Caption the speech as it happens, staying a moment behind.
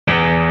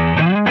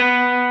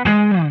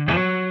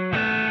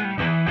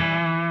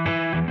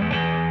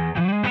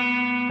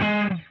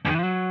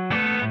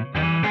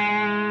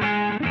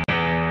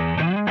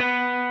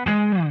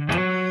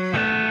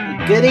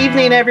Good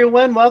evening,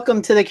 everyone.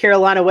 Welcome to the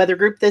Carolina Weather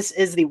Group. This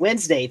is the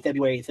Wednesday,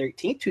 February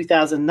 13th,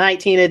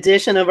 2019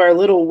 edition of our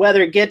little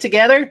weather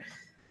get-together.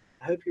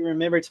 I hope you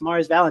remember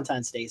tomorrow's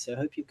Valentine's Day, so I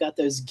hope you've got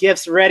those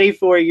gifts ready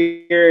for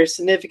your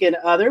significant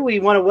other.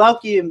 We want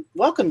to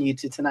welcome you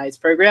to tonight's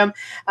program.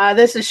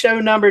 This is show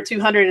number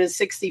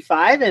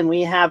 265, and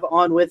we have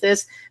on with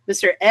us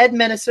Mr. Ed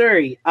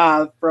Manasuri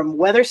from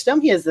WeatherStem.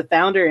 He is the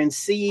founder and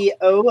CEO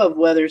of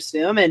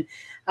WeatherStem, and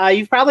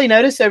you've probably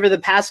noticed over the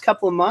past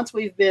couple of months,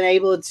 we've been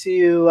able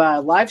to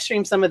live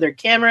stream some of their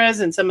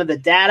cameras and some of the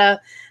data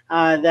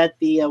that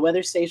the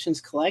weather stations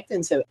collect.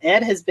 And so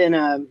Ed has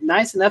been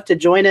nice enough to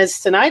join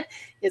us tonight.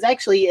 He's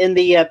actually in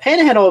the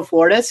Panhandle of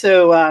Florida,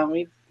 so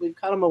we've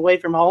caught him away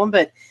from home,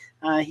 but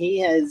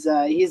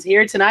he's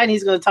here tonight, and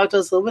he's going to talk to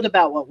us a little bit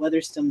about what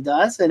WeatherStem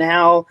does and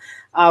how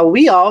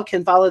we all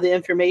can follow the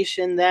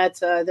information that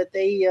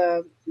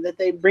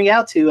they bring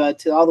out to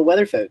all the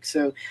weather folks.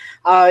 So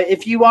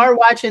if you are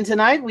watching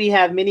tonight, we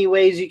have many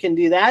ways you can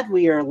do that.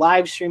 We are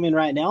live streaming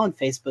right now on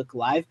Facebook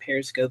Live,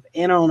 Periscope,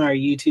 and on our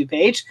YouTube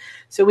page.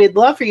 So we'd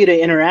love for you to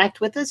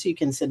interact with us. You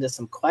can send us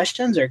some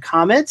questions or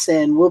comments,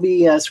 and we'll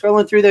be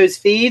scrolling through those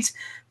feeds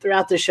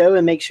throughout the show,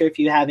 and make sure if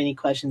you have any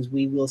questions,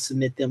 we will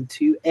submit them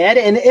to Ed.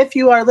 And if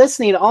you are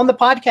listening on the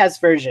podcast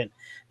version,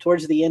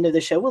 towards the end of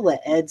the show, we'll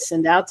let Ed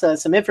send out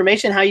some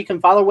information, how you can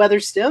follow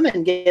WeatherStem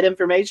and get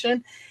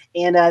information.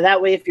 And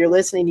that way, if you're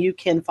listening, you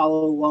can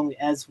follow along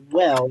as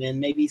well and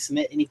maybe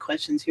submit any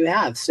questions you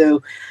have.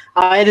 So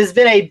it has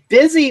been a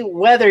busy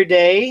weather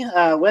day,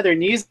 weather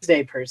news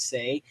day per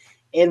se.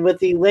 And with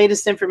the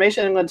latest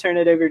information, I'm going to turn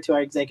it over to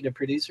our executive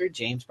producer,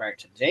 James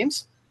Barton.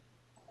 James?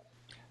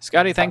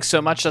 Scotty, thanks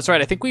so much. That's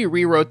right. I think we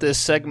rewrote this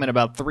segment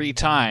about 3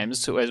 times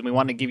so as we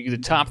wanted to give you the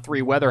top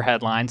 3 weather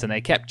headlines, and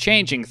they kept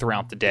changing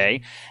throughout the day.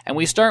 And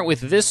we start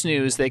with this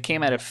news that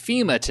came out of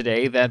FEMA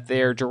today that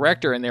their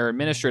director and their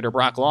administrator,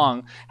 Brock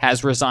Long,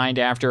 has resigned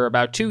after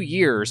about 2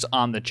 years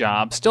on the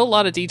job. Still a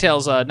lot of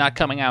details not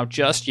coming out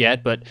just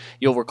yet, but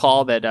you'll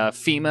recall that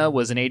FEMA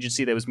was an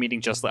agency that was meeting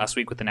just last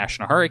week with the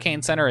National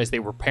Hurricane Center as they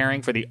were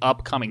preparing for the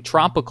upcoming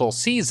tropical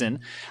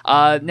season.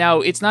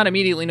 Now, it's not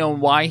immediately known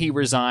why he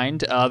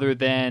resigned other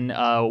than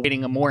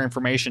waiting more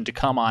information to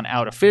come on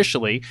out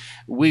officially.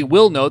 We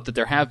will note that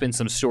there have been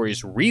some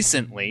stories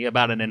recently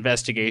about an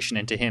investigation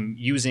into him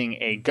using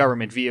a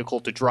government vehicle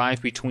to drive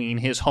between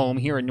his home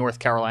here in North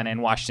Carolina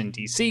and Washington,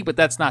 D.C., but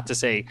that's not to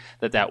say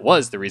that that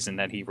was the reason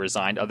that he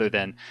resigned, other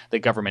than the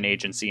government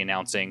agency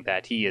announcing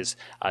that he is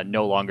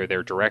no longer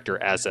their director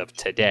as of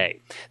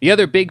today. The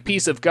other big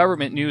piece of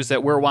government news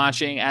that we're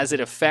watching as it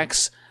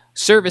affects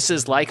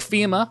services like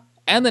FEMA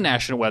and the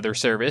National Weather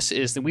Service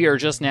is that we are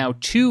just now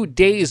 2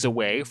 days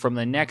away from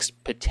the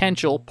next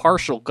potential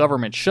partial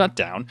government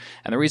shutdown.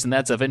 And the reason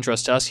that's of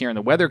interest to us here in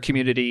the weather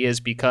community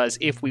is because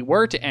if we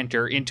were to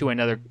enter into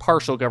another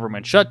partial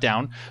government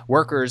shutdown,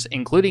 workers,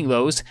 including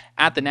those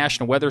at the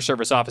National Weather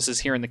Service offices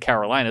here in the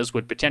Carolinas,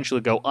 would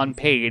potentially go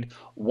unpaid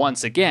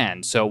once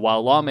again. So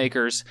while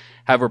lawmakers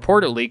have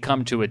reportedly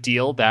come to a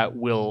deal that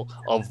will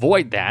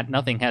avoid that,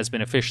 nothing has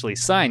been officially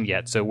signed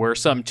yet. So we're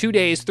some 2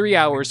 days, 3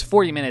 hours,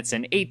 40 minutes,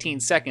 and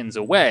 18 seconds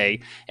away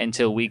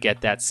until we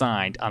get that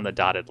signed on the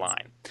dotted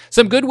line.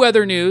 Some good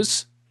weather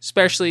news,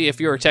 especially if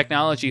you're a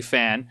technology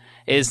fan,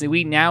 is that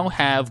we now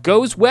have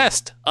Goes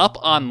West up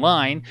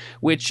online,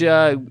 which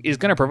is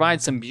going to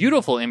provide some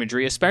beautiful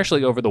imagery,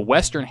 especially over the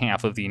western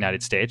half of the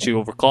United States.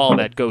 You'll recall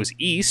that Goes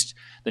East,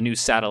 the new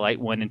satellite,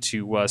 went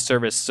into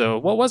service, so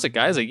what was it,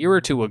 guys, a year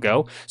or 2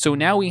 ago? So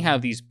now we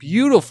have these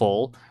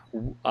beautiful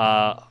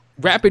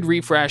rapid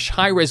refresh,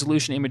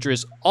 high-resolution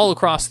images all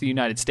across the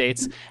United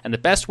States. And the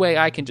best way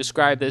I can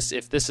describe this,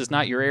 if this is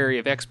not your area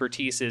of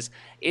expertise, is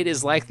it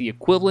is like the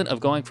equivalent of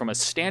going from a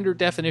standard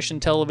definition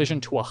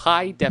television to a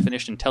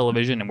high-definition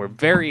television. And we're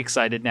very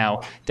excited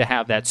now to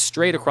have that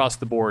straight across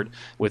the board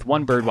with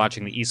one bird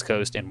watching the East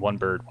Coast and one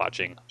bird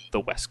watching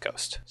the West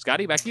Coast.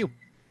 Scotty, back to you.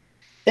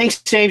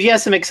 Thanks, James. You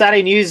have some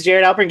exciting news,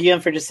 Jared. I'll bring you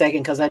in for just a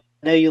second because I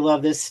know you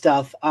love this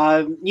stuff.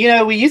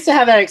 We used to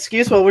have that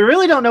excuse, well, we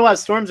really don't know what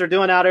storms are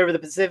doing out over the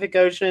Pacific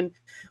Ocean.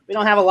 We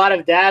don't have a lot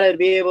of data to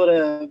be able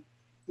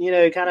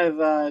to, kind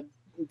of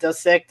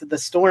dissect the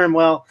storm.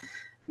 Well,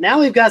 now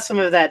we've got some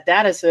of that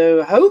data,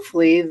 so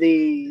hopefully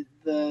the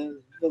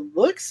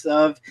looks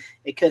of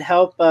it could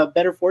help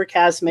better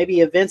forecast maybe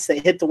events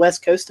that hit the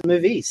West Coast to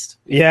move east.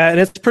 Yeah, and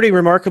it's pretty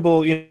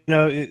remarkable.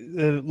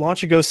 The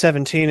launch of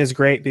GOES-17 is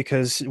great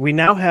because we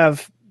now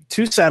have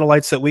 2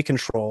 satellites that we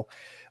control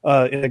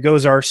in the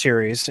GOES-R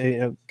series.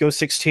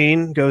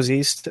 GOES-16, Goes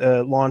East,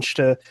 launched.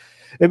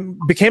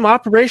 It became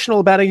operational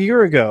about a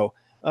year ago,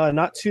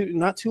 not too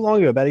long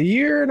ago, about a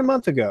year and a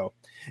month ago.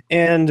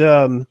 And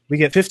we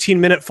get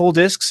 15-minute full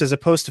discs as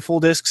opposed to full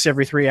discs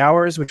every 3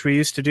 hours, which we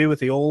used to do with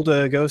the old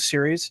GOES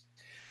series.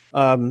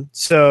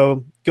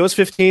 So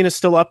GOES-15 is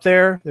still up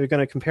there. They're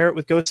going to compare it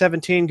with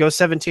GOES-17.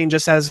 GOES-17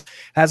 just has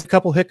a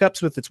couple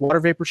hiccups with its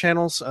water vapor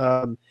channels,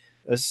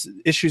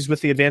 issues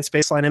with the advanced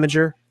baseline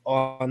imager.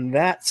 on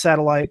that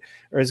satellite,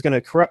 or is going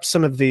to corrupt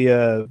some of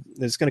the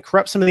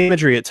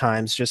imagery at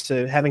times, just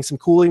having some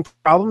cooling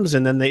problems,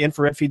 and then the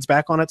infrared feeds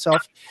back on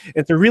itself.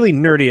 It's a really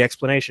nerdy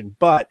explanation,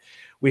 but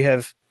we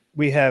have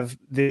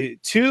the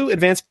two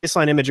advanced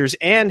baseline imagers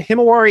and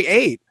Himawari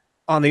 8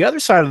 on the other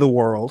side of the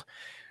world.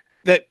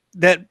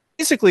 That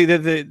basically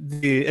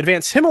the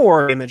advanced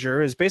Himawari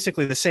imager is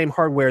basically the same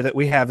hardware that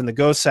we have in the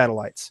GOES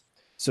satellites.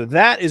 So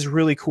that is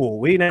really cool.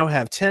 We now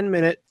have 10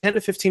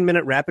 to 15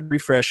 minute rapid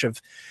refresh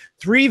of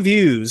 3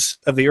 views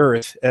of the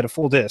Earth at a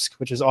full disk,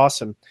 which is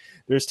awesome.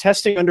 There's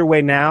testing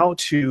underway now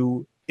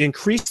to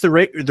increase the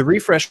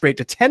refresh rate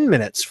to 10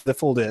 minutes for the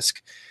full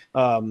disk.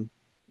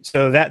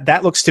 So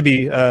that looks to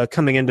be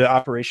coming into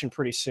operation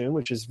pretty soon,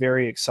 which is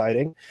very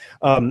exciting.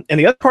 And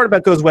the other part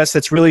about GOES West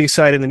that's really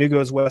exciting, the new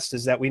GOES West,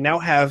 is that we now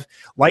have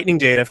lightning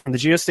data from the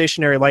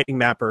geostationary lightning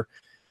mapper,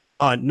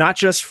 not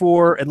just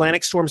for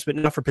Atlantic storms, but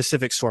now for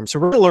Pacific storms. So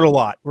we're going to learn a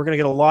lot. We're going to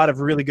get a lot of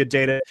really good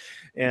data,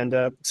 and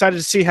excited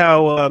to see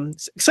how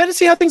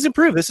things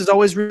improve. This is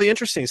always really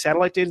interesting.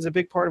 Satellite data is a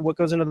big part of what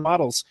goes into the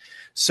models.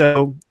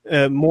 So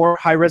more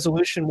high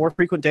resolution, more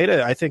frequent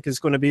data, I think, is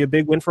going to be a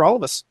big win for all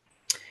of us.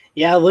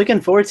 Yeah,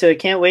 looking forward to it.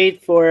 Can't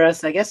wait for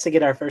us, I guess, to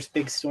get our first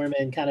big storm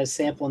and kind of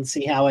sample and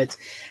see how it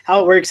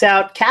works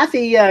out.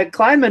 Kathy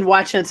Kleinman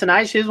watching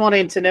tonight. She was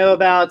wanting to know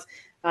about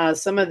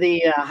some of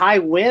the high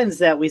winds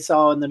that we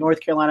saw in the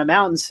North Carolina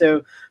mountains.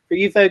 So for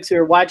you folks who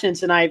are watching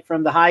tonight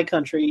from the high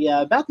country,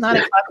 about 9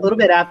 o'clock, a little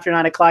bit after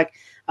 9 o'clock,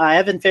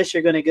 Evan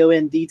Fisher going to go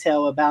in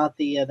detail about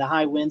the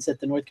high winds that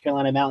the North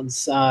Carolina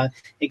mountains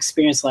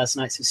experienced last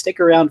night. So stick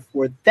around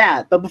for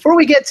that. But before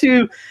we get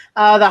to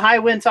the high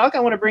wind talk, I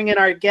want to bring in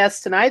our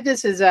guest tonight.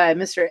 This is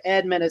Mr.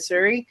 Ed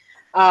Manasuri.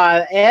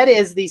 Ed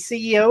is the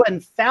CEO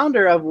and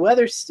founder of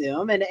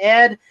WeatherStem. And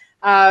Ed,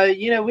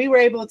 we were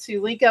able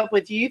to link up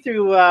with you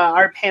through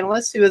our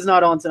panelist, who is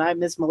not on tonight,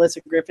 Miss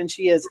Melissa Griffin.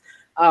 She is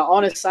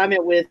on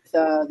assignment with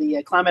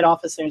the climate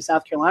office there in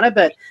South Carolina.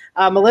 But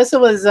Melissa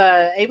was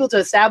able to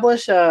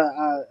establish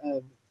a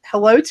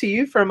hello to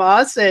you from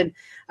us, and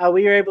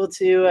we were able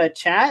to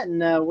chat,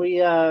 and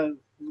we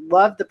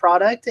loved the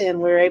product, and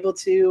we were able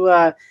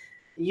to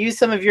use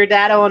some of your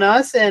data on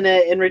us, and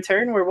in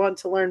return, we're wanting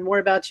to learn more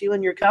about you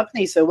and your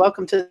company. So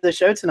welcome to the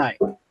show tonight.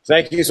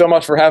 Thank you so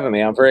much for having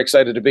me. I'm very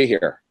excited to be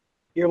here.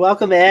 You're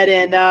welcome, Ed.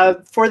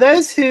 And for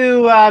those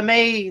who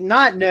may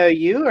not know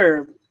you,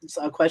 or it's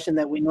a question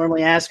that we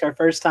normally ask our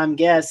first-time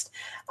guests,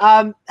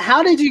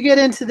 how did you get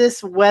into the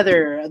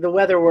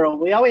weather world?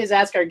 We always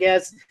ask our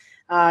guests,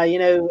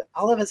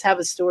 all of us have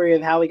a story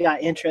of how we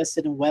got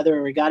interested in weather,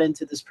 or we got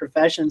into this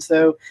profession.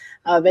 So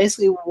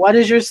basically, what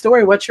is your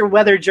story? What's your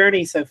weather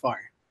journey so far?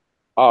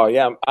 Oh,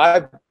 yeah.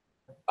 I've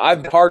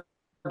been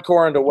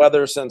hardcore into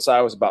weather since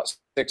I was about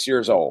 6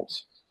 years old.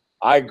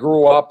 I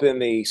grew up in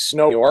the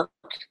snow New York,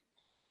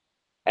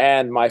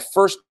 and my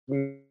first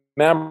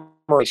memory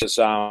is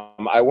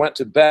I went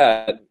to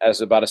bed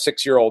as about a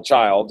 6-year-old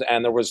child,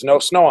 and there was no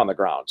snow on the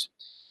ground.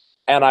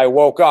 And I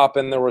woke up,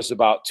 and there was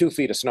about 2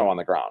 feet of snow on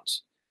the ground.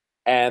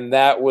 And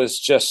that was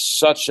just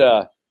such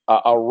a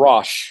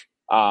rush.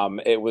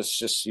 It was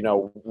just,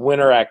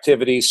 winter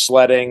activities,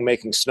 sledding,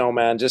 making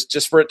snowmen,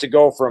 just for it to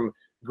go from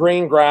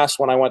green grass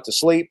when I went to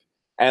sleep,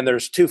 and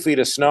there's 2 feet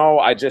of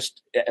snow.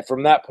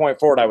 From that point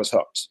forward, I was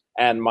hooked.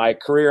 And my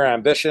career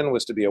ambition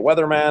was to be a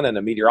weatherman and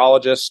a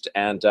meteorologist.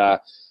 And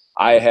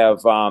I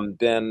have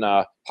been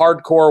a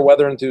hardcore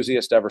weather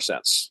enthusiast ever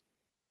since.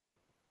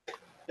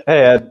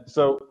 Hey, Ed.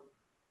 So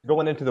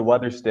going into the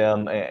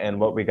WeatherStem and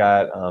what we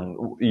got,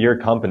 your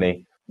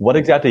company, what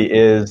exactly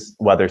is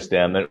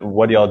WeatherStem, and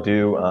what do y'all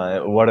do?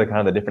 What are kind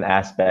of the different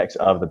aspects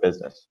of the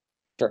business?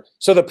 Sure.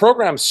 So the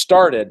program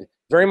started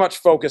very much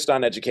focused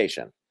on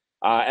education.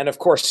 And of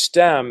course,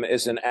 STEM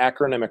is an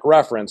acronymic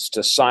reference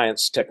to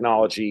science,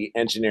 technology,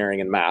 engineering,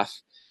 and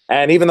math.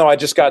 And even though I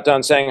just got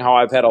done saying how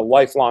I've had a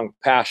lifelong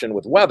passion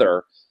with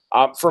weather,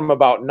 from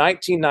about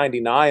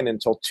 1999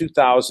 until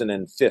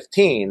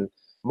 2015,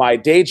 my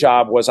day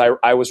job was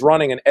I was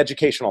running an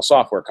educational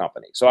software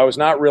company. So I was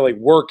not really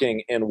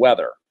working in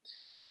weather.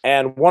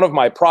 And one of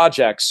my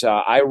projects,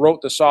 I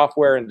wrote the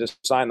software and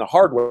designed the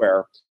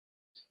hardware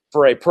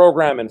for a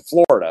program in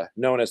Florida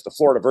known as the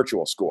Florida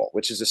Virtual School,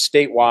 which is a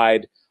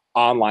statewide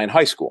online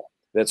high school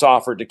that's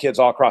offered to kids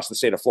all across the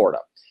state of Florida.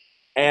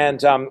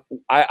 And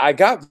I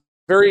got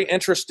very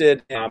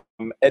interested in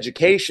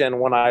education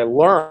when I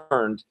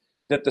learned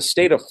that the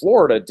state of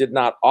Florida did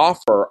not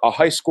offer a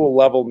high school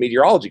level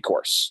meteorology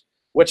course,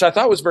 which I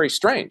thought was very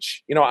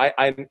strange.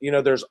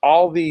 There's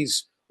all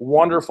these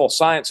wonderful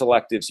science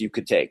electives you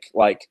could take,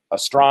 like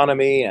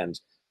astronomy and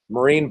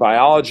marine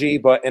biology,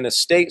 but in a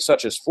state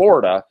such as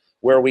Florida,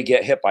 where we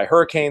get hit by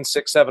hurricanes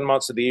 6-7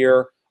 months of the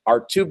year, our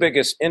 2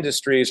 biggest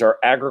industries are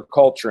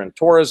agriculture and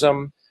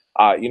tourism.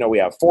 We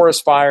have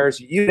forest fires,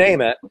 you name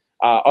it.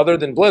 Other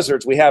than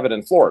blizzards, we have it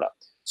in Florida.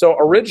 So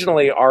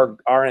originally,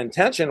 our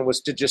intention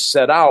was to just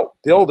set out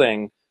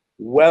building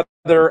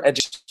weather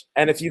education.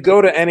 And if you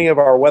go to any of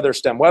our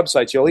WeatherStem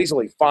websites, you'll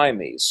easily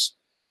find these.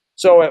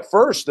 So at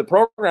first, the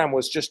program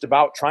was just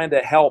about trying to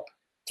help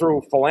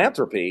through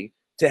philanthropy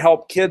to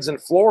help kids in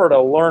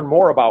Florida learn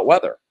more about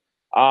weather.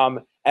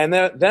 And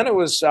then it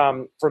was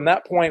from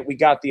that point we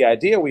got the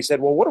idea. We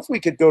said, well, what if we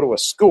could go to a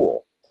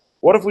school?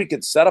 What if we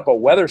could set up a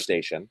weather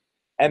station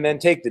and then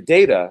take the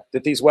data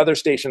that these weather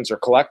stations are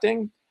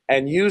collecting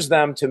and use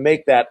them to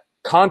make that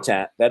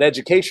content, that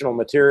educational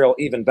material,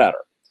 even better?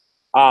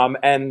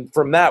 And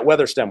from that,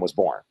 WeatherSTEM was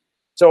born.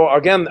 So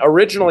again,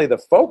 originally the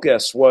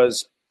focus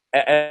was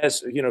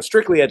as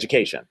strictly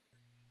education.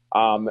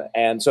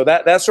 And so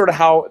that's sort of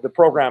how the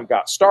program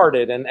got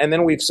started. And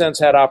then we've since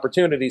had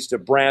opportunities to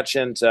branch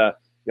into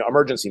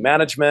emergency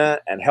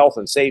management and health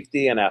and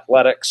safety and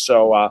athletics.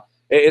 So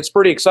it's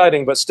pretty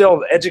exciting, but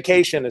still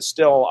education is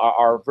still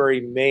our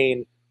very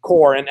main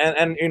core. And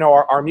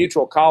our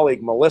mutual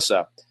colleague,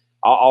 Melissa,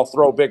 I'll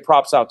throw big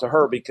props out to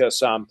her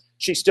because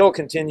she still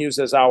continues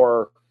as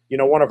our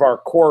one of our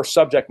core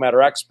subject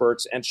matter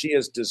experts, and she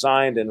has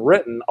designed and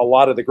written a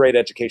lot of the great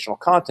educational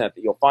content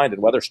that you'll find in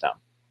WeatherSTEM.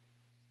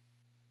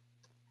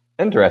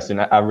 Interesting.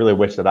 I really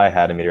wish that I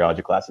had a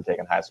meteorology class to take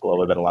in high school. It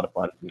would have been a lot of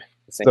fun.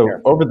 Same So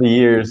here. over the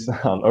years,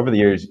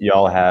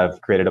 y'all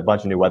have created a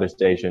bunch of new weather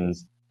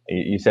stations.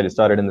 You said it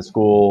started in the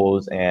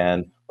schools,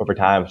 and over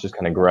time it's just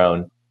kind of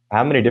grown.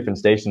 How many different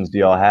stations do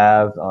y'all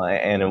have,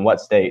 and in what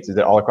states? Is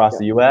it all across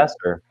the U.S.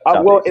 or?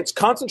 Well, it's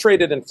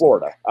concentrated in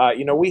Florida.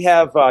 We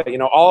have,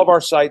 all of our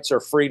sites are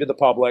free to the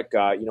public.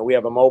 We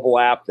have a mobile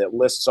app that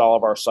lists all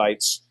of our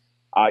sites.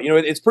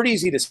 It's pretty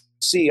easy to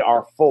see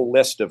our full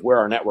list of where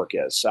our network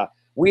is.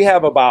 We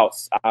have about,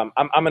 I'm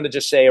going to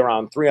just say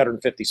around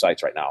 350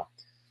 sites right now.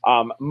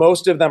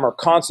 Most of them are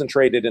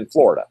concentrated in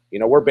Florida.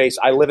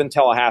 I live in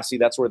Tallahassee.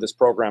 That's where this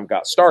program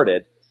got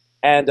started.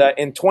 And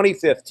in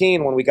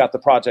 2015, when we got the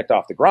project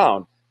off the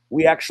ground,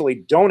 we actually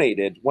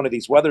donated one of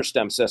these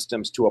WeatherSTEM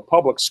systems to a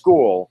public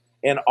school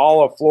in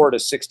all of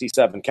Florida's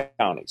 67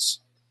 counties.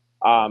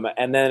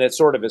 And then it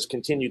sort of has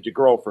continued to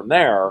grow from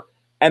there.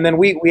 And then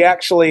we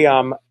actually,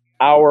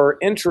 our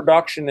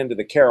introduction into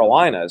the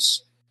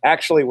Carolinas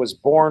actually was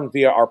born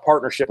via our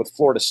partnership with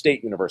Florida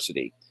State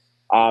University.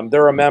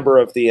 They're a member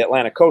of the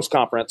Atlantic Coast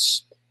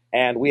Conference,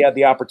 and we had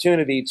the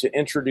opportunity to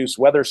introduce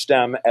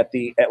WeatherSTEM at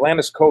the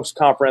Atlantic Coast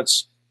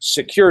Conference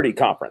Security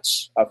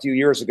Conference a few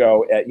years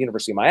ago at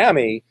University of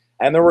Miami,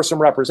 and there were some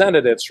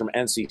representatives from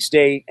NC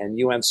State and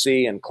UNC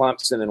and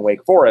Clemson and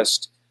Wake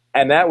Forest,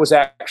 and that was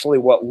actually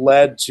what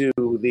led to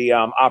the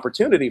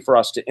opportunity for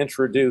us to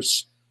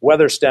introduce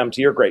WeatherSTEM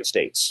to your great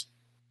states.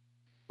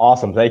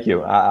 Awesome, thank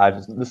you. I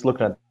was just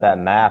looking at that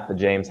map that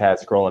James had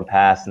scrolling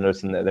past and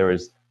noticing that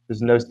there's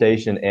no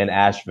station in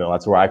Asheville.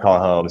 That's where I call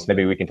home. So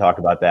maybe we can talk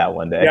about that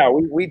one day. Yeah,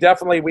 we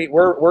definitely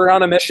we're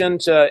on a mission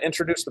to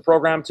introduce the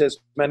program to as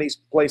many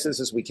places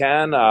as we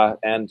can,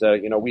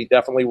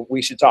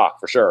 we should talk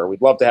for sure.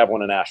 We'd love to have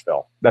one in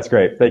Asheville. That's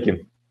great. Thank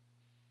you.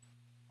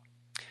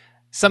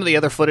 Some of the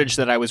other footage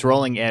that I was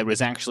rolling, Ed,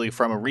 was actually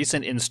from a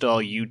recent install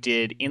you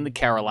did in the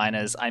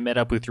Carolinas. I met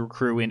up with your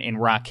crew in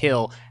Rock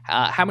Hill.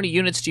 How many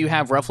units do you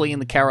have roughly in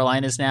the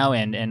Carolinas now?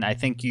 And I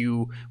think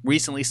you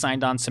recently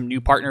signed on some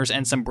new partners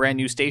and some brand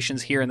new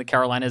stations here in the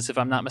Carolinas, if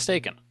I'm not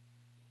mistaken.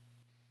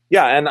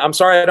 Yeah, and I'm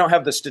sorry I don't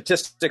have the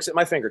statistics at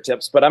my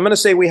fingertips, but I'm going to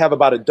say we have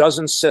about a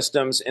dozen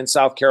systems in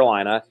South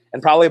Carolina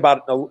and probably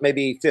about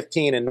maybe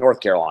 15 in North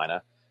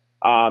Carolina.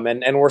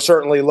 And we're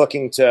certainly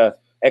looking to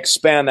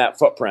expand that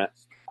footprint.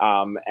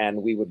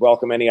 And we would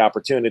welcome any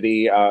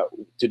opportunity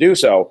to do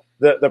so.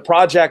 The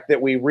project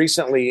that we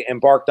recently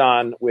embarked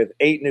on with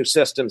 8 new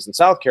systems in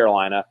South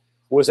Carolina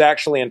was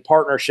actually in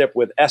partnership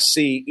with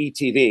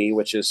SCETV,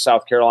 which is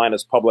South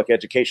Carolina's public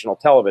educational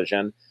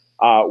television,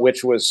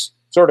 which was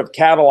sort of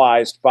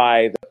catalyzed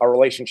by a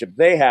relationship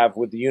they have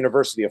with the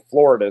University of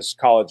Florida's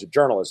College of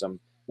Journalism,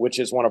 which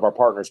is one of our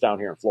partners down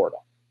here in Florida.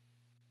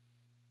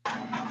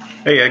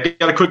 Hey, I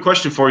got a quick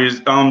question for you.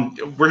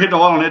 We're hitting a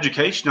lot on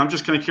education. I'm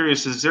just kind of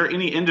curious, is there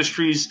any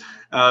industries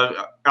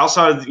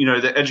outside of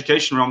the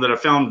education realm that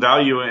have found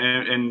value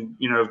in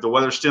the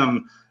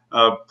WeatherSTEM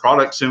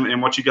products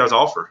and what you guys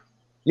offer?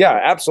 Yeah,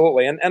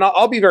 absolutely. And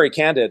I'll be very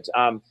candid.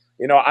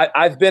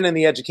 I've been in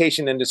the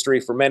education industry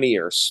for many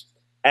years,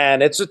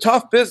 and it's a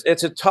tough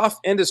it's a tough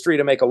industry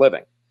to make a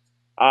living.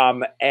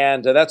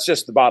 And that's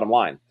just the bottom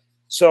line.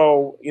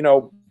 So,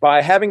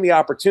 by having the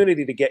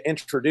opportunity to get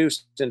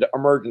introduced into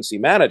emergency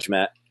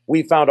management,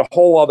 we found a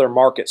whole other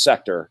market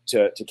sector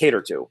to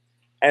cater to.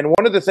 And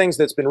one of the things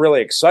that's been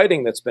really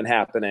exciting that's been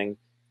happening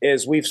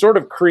is we've sort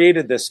of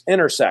created this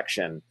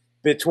intersection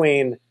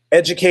between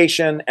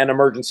education and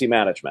emergency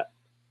management.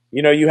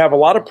 You have a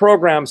lot of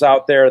programs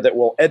out there that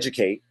will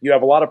educate. You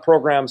have a lot of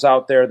programs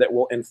out there that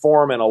will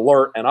inform and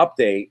alert and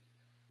update.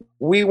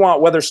 We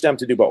want WeatherSTEM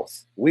to do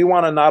both. We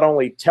want to not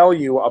only tell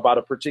you about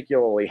a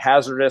particularly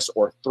hazardous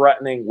or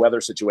threatening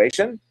weather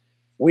situation,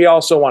 we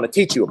also want to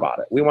teach you about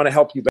it. We want to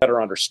help you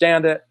better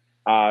understand it,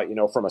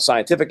 from a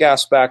scientific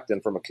aspect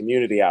and from a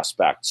community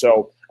aspect.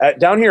 So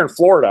down here in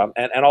Florida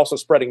and also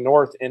spreading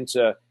north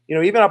into,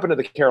 even up into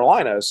the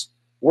Carolinas,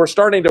 we're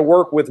starting to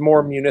work with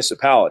more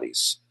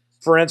municipalities.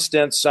 For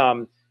instance,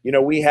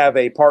 we have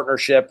a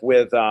partnership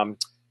with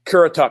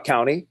Currituck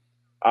County,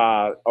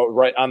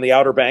 right on the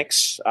Outer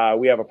Banks.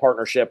 We have a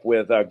partnership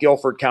with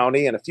Guilford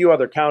County and a few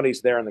other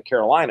counties there in the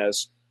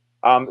Carolinas.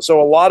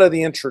 So a lot of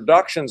the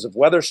introductions of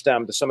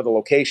WeatherSTEM to some of the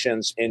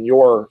locations in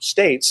your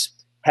states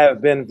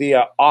have been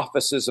via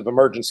offices of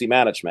emergency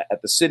management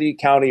at the city,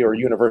 county, or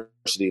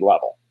university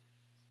level.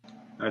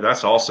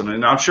 That's awesome.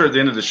 And I'm sure at the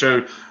end of the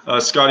show,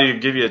 Scotty will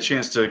give you a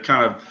chance to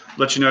kind of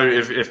let you know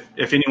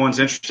if anyone's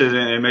interested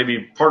in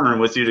maybe partnering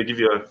with you, to give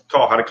you a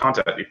call, how to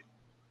contact you.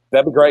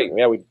 That'd be great.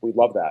 Yeah, we'd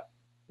love that.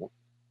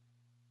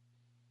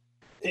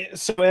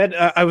 So Ed,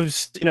 I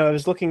was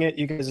looking at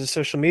you guys'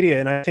 social media,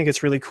 and I think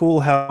it's really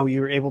cool how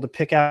you were able to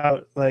pick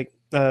out like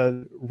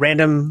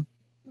random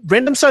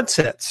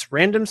sunsets,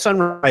 random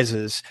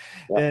sunrises,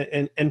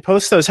 and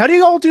post those. How do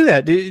you all do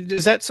that?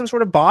 Is that some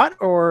sort of bot,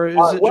 or is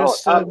it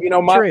just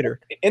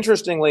curator?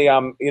 Interestingly,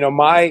 I'm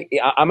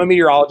a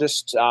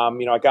meteorologist.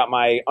 I got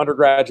my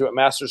undergraduate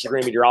master's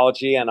degree in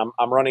meteorology, and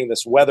I'm running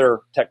this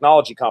weather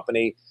technology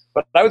company.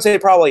 But I would say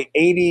probably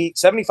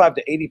 75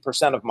 to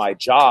 80% of my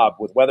job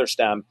with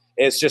WeatherSTEM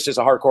is just as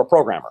a hardcore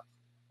programmer,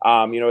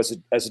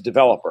 as a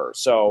developer.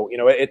 So,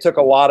 it took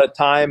a lot of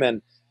time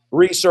and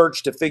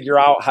research to figure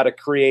out how to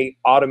create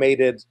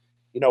automated,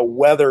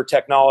 weather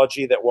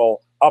technology that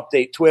will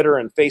update Twitter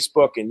and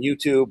Facebook and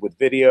YouTube with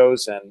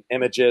videos and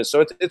images.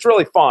 So it's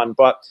really fun.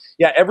 But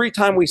yeah, every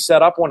time we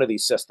set up one of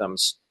these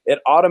systems, it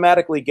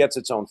automatically gets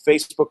its own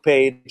Facebook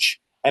page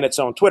and its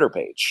own Twitter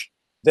page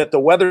that the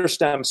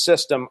WeatherSTEM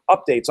system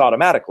updates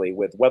automatically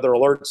with weather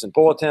alerts and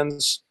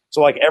bulletins.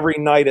 So like every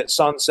night at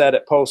sunset,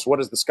 it posts, what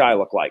does the sky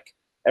look like?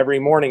 Every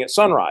morning at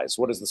sunrise,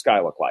 what does the sky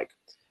look like?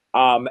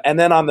 And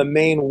then on the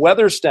main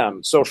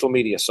WeatherSTEM social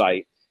media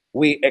site,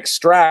 we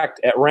extract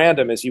at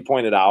random, as you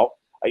pointed out.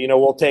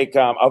 We'll take,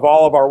 of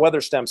all of our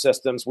WeatherSTEM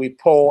systems, we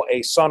pull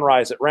a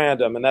sunrise at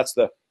random, and that's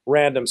the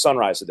random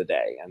sunrise of the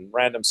day and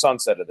random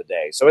sunset of the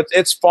day. So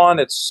it's fun.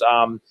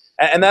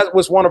 And that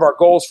was one of our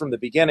goals from the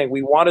beginning.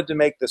 We wanted to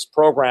make this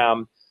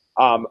program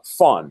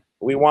fun.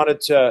 We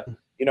wanted to,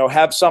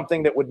 have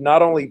something that would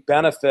not only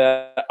benefit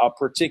a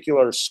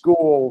particular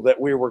school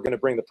that we were going to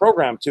bring the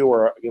program to,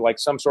 or like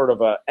some sort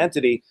of a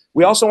entity.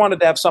 We also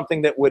wanted to have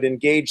something that would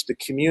engage the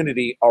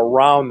community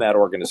around that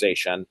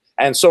organization.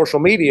 And social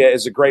media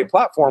is a great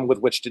platform with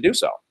which to do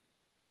so.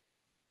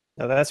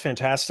 No, that's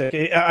fantastic.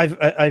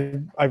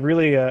 I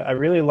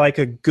really like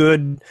a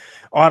good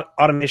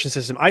automation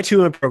system. I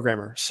too am a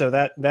programmer, so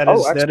that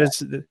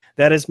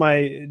is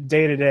my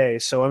day to day.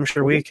 So I'm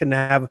sure we could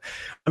have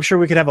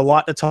a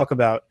lot to talk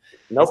about.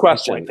 No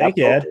question. Thank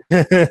you, Ed.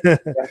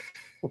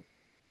 All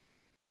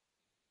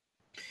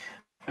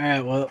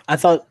right. Well, I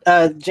thought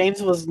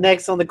James was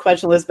next on the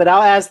question list, but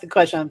I'll ask the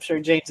question. I'm sure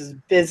James is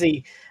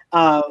busy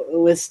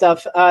with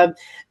stuff.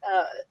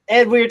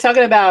 Ed, we were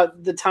talking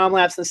about the time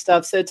lapse and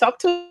stuff. So talk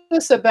to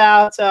us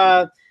about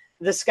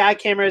the sky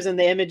cameras and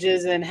the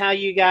images and how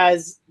you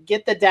guys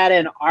get the data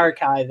and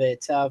archive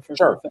it for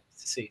folks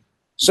to see.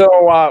 So,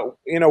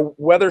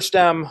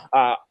 WeatherSTEM,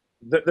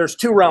 there's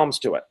two realms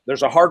to it.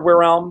 There's a hardware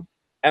realm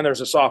and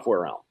there's a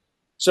software realm.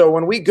 So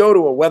when we go to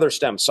a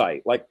WeatherSTEM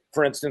site, like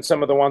for instance,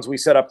 some of the ones we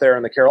set up there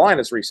in the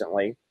Carolinas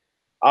recently,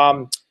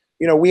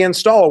 we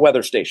install a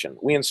weather station.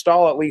 We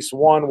install at least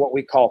one what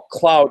we call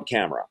cloud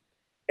camera.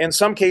 In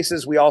some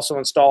cases, we also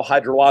install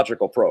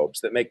hydrological probes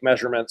that make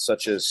measurements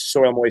such as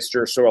soil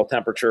moisture, soil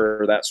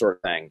temperature, that sort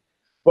of thing.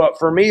 But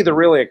for me, the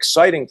really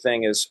exciting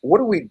thing is, what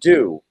do we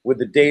do with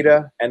the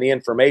data and the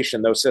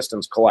information those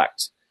systems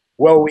collect?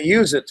 Well, we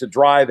use it to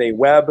drive a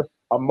web,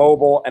 a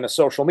mobile, and a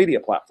social media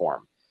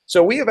platform.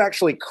 So we have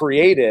actually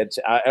created,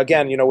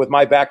 again, with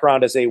my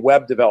background as a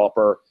web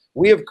developer,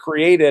 we have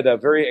created a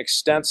very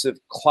extensive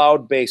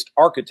cloud-based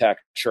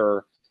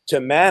architecture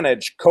to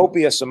manage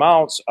copious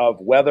amounts of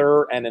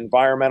weather and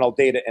environmental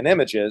data and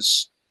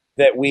images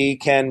that we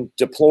can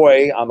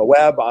deploy on the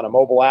web, on a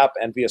mobile app,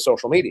 and via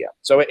social media.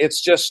 So it's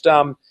just,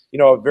 a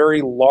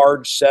very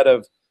large set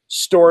of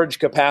storage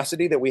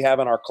capacity that we have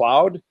in our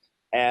cloud.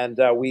 And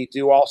we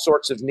do all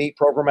sorts of neat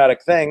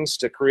programmatic things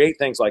to create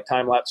things like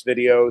time-lapse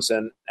videos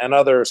and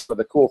others for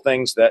the cool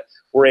things that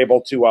we're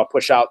able to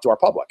push out to our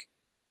public.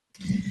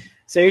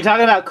 So you're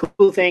talking about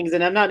cool things,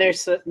 and I'm not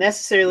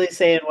necessarily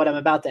saying what I'm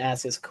about to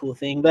ask is a cool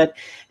thing, but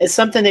it's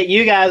something that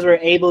you guys were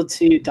able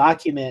to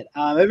document.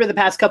 Over the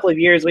past couple of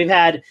years, we've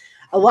had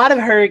a lot of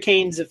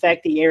hurricanes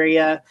affect the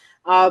area,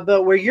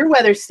 but where your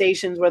weather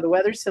stations, where the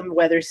WeatherSTEM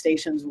weather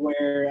stations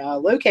were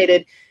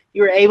located,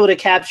 you were able to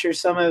capture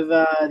some of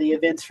the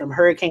events from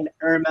Hurricane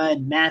Irma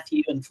and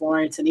Matthew and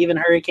Florence and even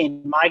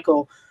Hurricane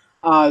Michael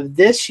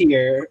this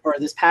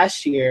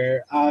past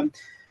year.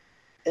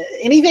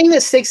 Anything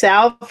that sticks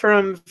out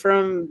from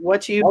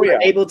what you were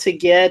able to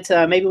get,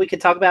 maybe we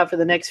could talk about for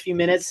the next few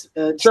minutes,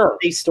 Sure.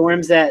 These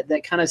storms that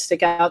kind of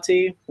stick out to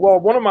you? Well,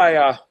 one of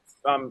my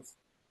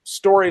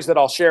stories that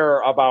I'll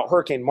share about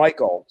Hurricane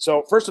Michael.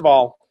 So first of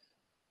all,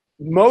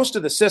 most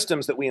of the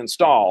systems that we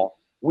install,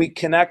 we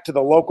connect to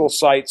the local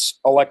site's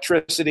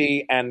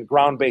electricity and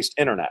ground-based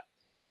internet.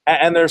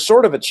 And there's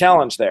sort of a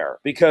challenge there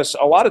because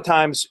a lot of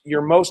times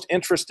you're most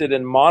interested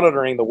in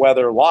monitoring the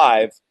weather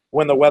live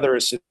when the weather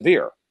is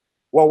severe.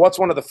 Well, what's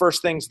one of the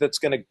first things that's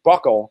going to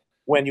buckle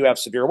when you have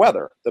severe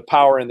weather? The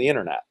power in the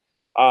internet.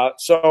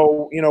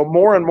 So,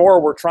 more and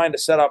more we're trying to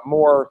set up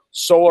more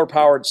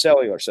solar-powered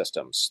cellular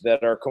systems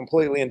that are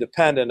completely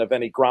independent of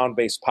any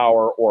ground-based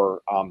power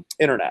or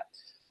internet.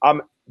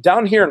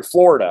 Down here in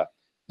Florida,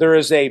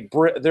 there's a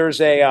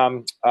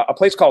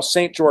place called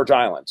St. George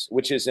Island,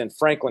 which is in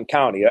Franklin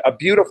County, a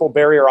beautiful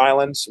barrier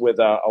island with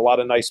a lot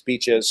of nice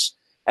beaches.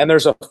 And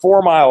there's a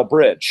 4-mile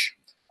bridge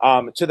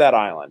to that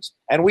island.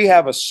 And we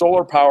have a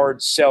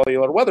solar-powered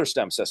cellular weather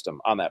stem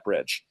system on that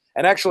bridge.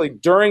 And actually,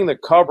 during the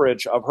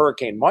coverage of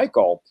Hurricane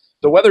Michael,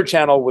 the Weather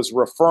Channel was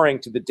referring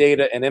to the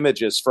data and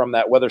images from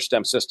that weather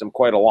stem system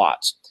quite a lot.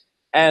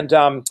 And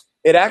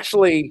it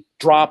actually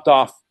dropped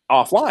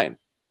offline.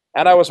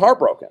 And I was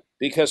heartbroken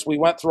because we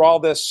went through all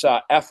this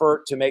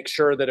effort to make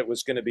sure that it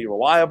was going to be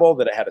reliable,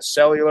 that it had a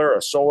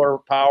solar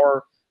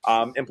power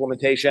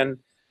implementation.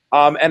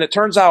 And it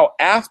turns out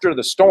after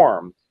the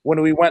storm,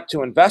 when we went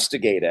to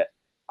investigate it,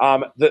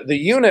 the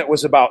unit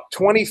was about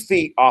 20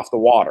 feet off the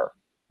water.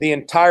 The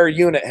entire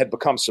unit had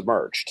become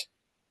submerged.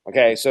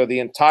 Okay, so the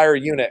entire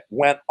unit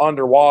went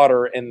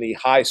underwater in the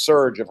high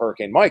surge of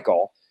Hurricane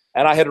Michael.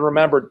 And I had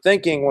remembered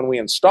thinking when we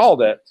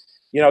installed it,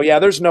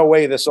 there's no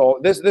way this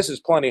is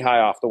plenty high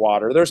off the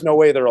water. There's no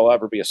way there'll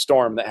ever be a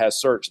storm that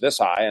has surge this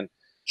high. And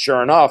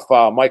sure enough,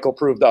 Michael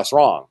proved us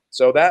wrong.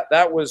 So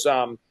that was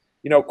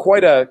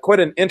quite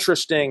an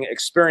interesting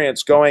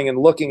experience going and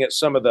looking at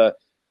some of the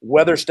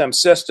weather stem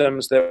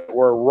systems that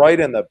were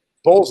right in the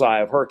bullseye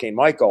of Hurricane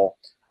Michael.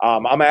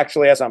 I'm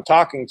actually, as I'm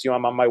talking to you,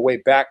 I'm on my way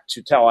back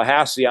to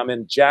Tallahassee. I'm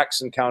in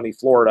Jackson County,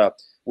 Florida,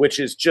 which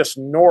is just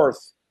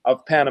north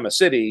of Panama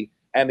City.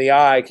 And the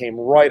eye came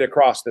right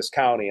across this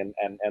county, and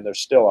there's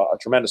still a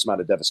tremendous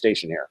amount of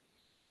devastation here.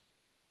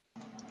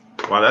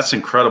 Wow, that's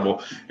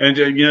incredible. And,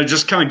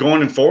 just kind of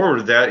going forward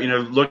with that,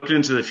 looking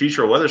into the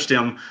future of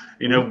WeatherStem,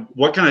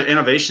 what kind of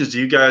innovations do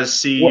you guys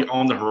see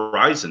on the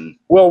horizon?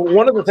 Well,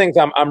 one of the things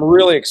I'm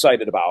really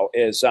excited about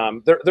is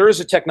there is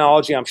a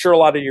technology. I'm sure a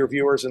lot of your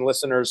viewers and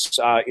listeners,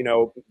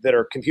 that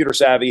are computer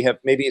savvy have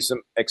maybe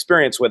some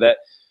experience with it.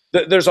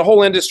 There's a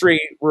whole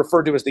industry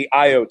referred to as the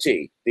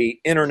IoT, the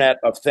Internet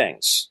of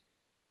Things.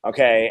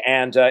 Okay,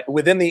 and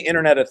within the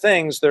Internet of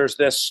Things, there's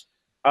this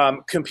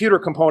computer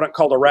component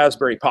called a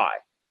Raspberry Pi,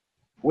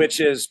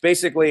 which is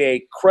basically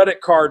a credit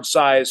card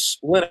size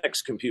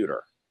Linux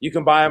computer. You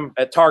can buy them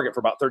at Target for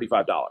about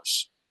 $35.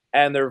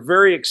 And they're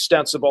very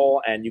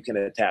extensible, and you can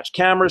attach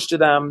cameras to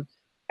them.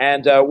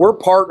 And we're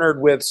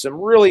partnered with some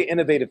really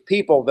innovative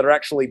people that are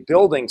actually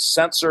building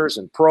sensors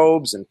and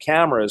probes and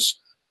cameras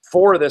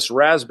for this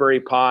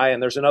Raspberry Pi.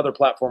 And there's another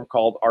platform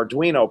called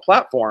Arduino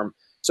platform.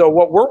 So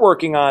what we're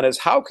working on is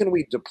how can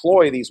we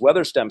deploy these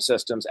weather stem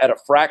systems at a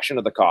fraction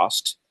of the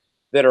cost,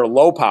 that are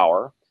low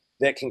power,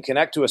 that can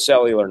connect to a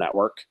cellular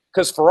network.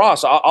 Because for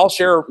us, I'll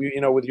share,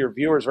 with your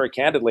viewers very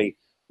candidly,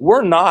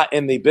 we're not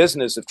in the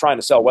business of trying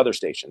to sell weather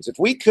stations. If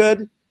we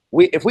could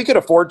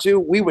afford to,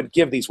 we would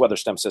give these weather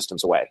stem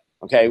systems away.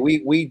 Okay,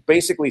 we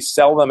basically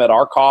sell them at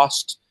our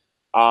cost.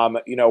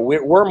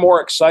 We're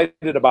more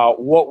excited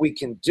about what we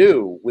can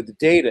do with the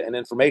data and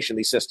information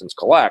these systems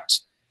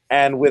collect.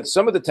 And with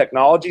some of the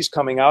technologies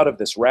coming out of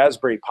this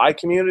Raspberry Pi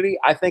community,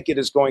 I think it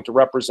is going to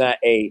represent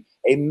a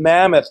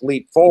mammoth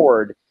leap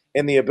forward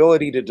in the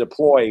ability to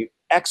deploy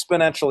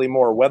exponentially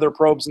more weather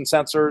probes and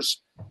sensors,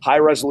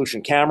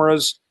 high-resolution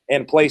cameras,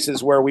 in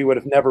places where we would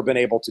have never been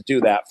able to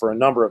do that for a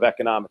number of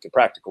economic and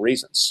practical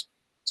reasons.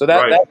 So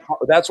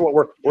that's what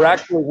we're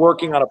actually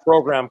working on, a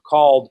program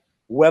called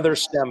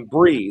WeatherStem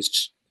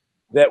Breeze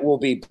that will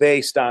be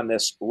based on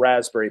this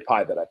Raspberry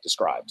Pi that I've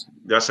described.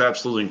 That's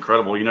absolutely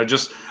incredible.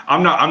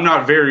 I'm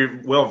not very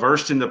well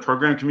versed in the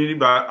program community,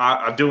 but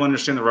I do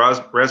understand the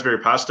Raspberry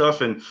Pi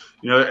stuff. And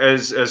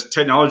as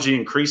technology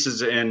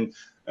increases and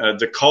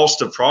the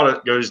cost of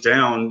product goes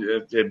down,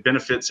 it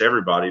benefits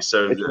everybody.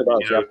 So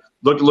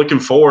looking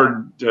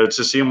forward to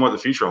seeing what the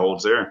future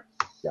holds there.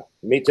 Yeah,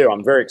 me too.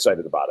 I'm very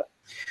excited about it.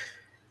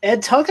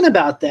 Ed, talking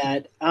about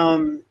that,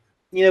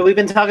 we've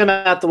been talking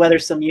about the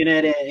WeatherStem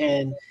unit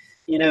and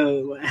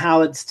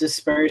how it's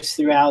dispersed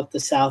throughout the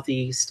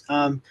Southeast.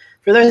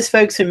 For those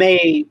folks who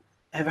may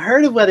have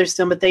heard of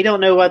WeatherStem, but they don't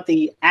know what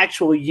the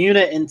actual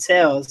unit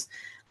entails,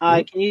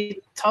 can you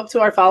talk to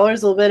our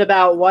followers a little bit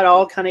about what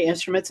all kind of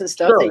instruments and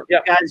stuff that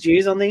you guys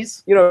use on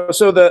these?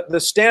 So the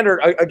standard,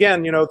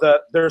 again,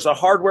 there's a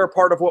hardware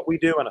part of what we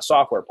do and a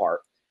software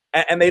part,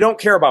 and they don't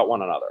care about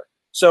one another.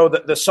 So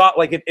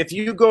if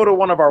you go to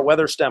one of our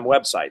WeatherStem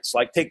websites,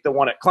 like take the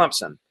one at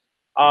Clemson,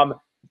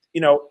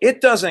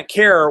 it doesn't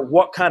care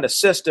what kind of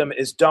system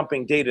is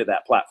dumping data to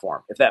that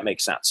platform, if that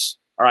makes sense.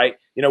 All right.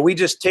 We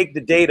just take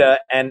the data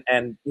and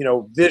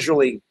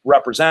visually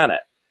represent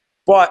it.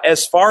 But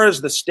as far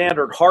as the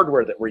standard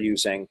hardware that we're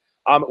using,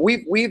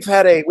 we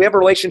have a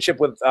relationship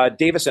with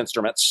Davis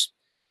Instruments,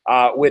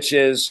 which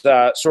is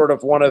sort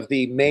of one of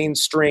the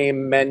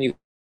mainstream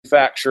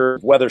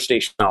manufactured weather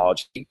station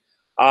technology.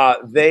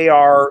 They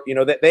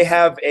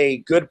have a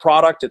good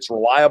product. It's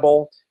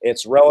reliable.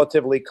 It's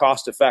relatively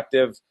cost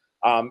effective.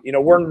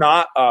 We're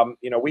not,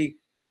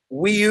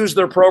 we use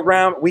their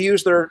program, we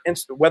use their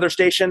weather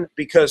station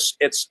because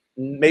it's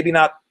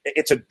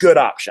a good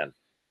option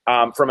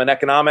from an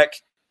economic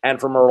and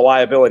from a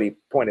reliability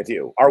point of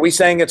view. Are we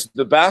saying it's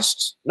the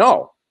best?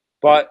 No,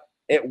 but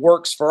it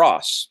works for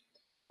us.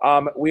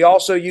 We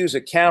also use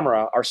a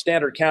camera. Our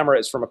standard camera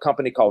is from a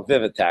company called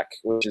Vivatech,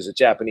 which is a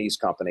Japanese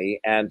company.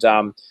 And,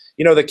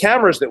 the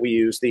cameras that we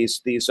use,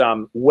 these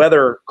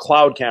weather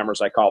cloud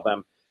cameras, I call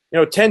them,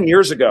 10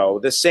 years ago,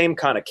 this same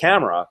kind of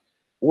camera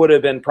would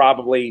have been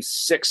probably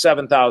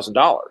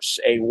 $6,000-$7,000.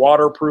 A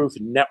waterproof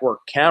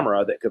network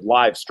camera that could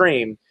live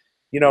stream,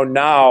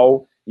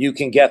 now you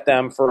can get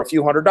them for a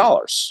few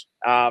 $100s.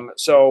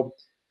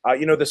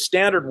 The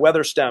standard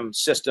WeatherStem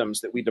systems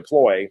that we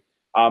deploy,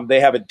 they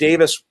have a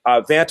Davis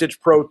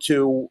Vantage Pro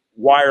 2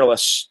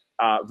 wireless,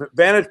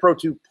 Vantage Pro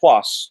 2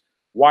 Plus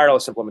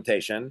wireless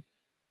implementation,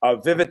 a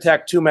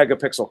Vivatech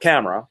 2-megapixel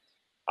camera,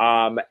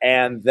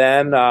 and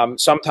then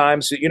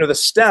sometimes, the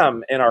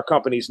STEM in our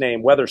company's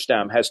name,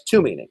 WeatherStem, has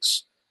two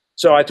meanings.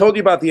 So I told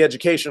you about the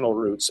educational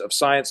roots of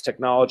science,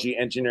 technology,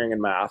 engineering,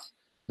 and math.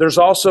 There's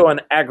also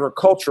an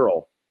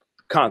agricultural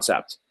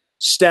concept.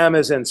 STEM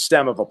is in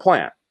stem of a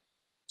plant.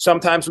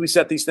 Sometimes we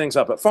set these things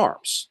up at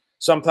farms.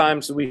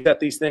 Sometimes we set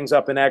these things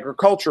up in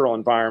agricultural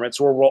environments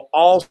where we'll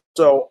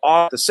also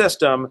off the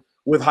system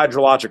with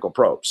hydrological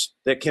probes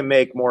that can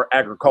make more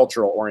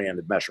agricultural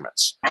oriented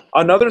measurements.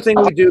 Another thing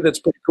we do that's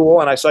pretty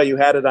cool, and I saw you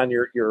had it on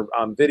your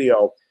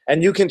video,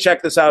 and you can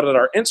check this out at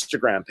our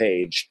Instagram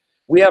page.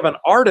 We have an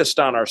artist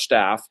on our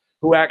staff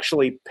who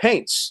actually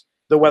paints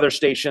the weather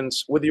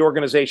stations with the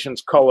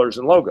organization's colors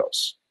and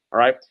logos. All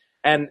right.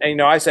 And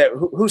I say,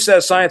 who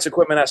says science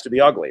equipment has to be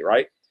ugly,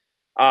 right?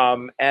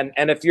 And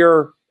if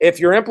you're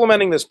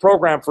implementing this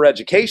program for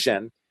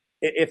education,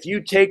 if you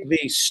take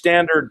the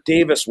standard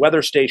Davis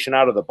weather station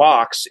out of the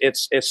box,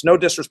 it's no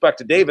disrespect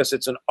to Davis,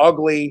 it's an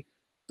ugly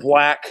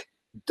black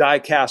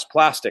die-cast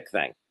plastic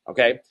thing,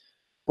 okay?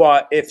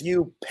 But if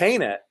you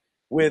paint it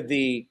with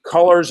the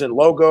colors and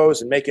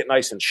logos and make it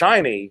nice and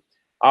shiny,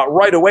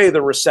 right away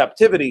the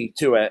receptivity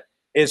to it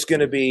is going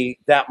to be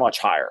that much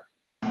higher.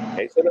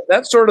 Okay, so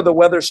that's sort of the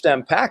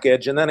WeatherStem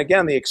package. And then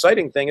again, the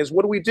exciting thing is,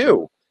 what do we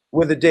do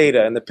with the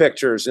data and the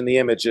pictures and the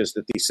images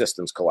that these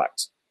systems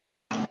collect?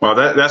 Well,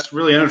 that's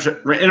really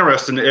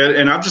interesting, Ed.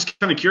 And I'm just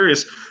kind of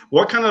curious,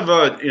 what kind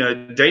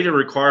of data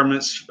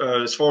requirements,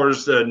 as far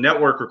as the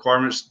network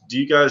requirements, do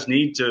you guys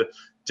need to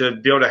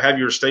be able to have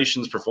your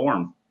stations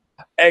perform?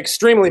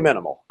 Extremely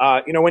minimal.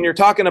 When you're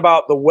talking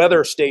about the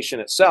weather station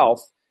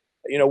itself,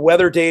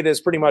 weather data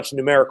is pretty much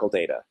numerical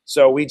data.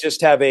 So we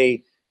just have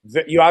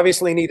you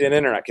obviously need an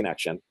internet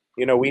connection.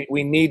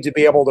 We need to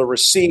be able to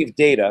receive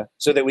data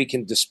so that we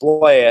can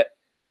display it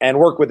and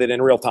work with it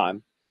in real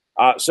time.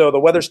 So the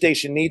weather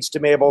station needs to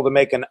be able to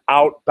make an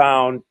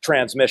outbound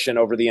transmission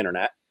over the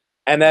internet.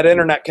 And that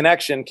internet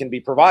connection can be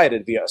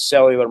provided via a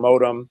cellular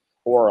modem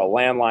or a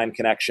landline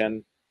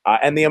connection.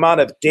 And the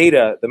amount of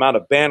data, the amount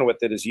of bandwidth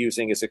that is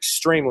using is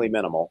extremely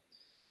minimal.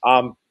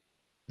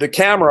 The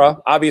camera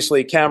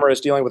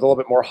is dealing with a little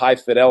bit more high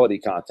fidelity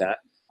content.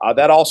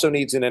 That also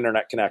needs an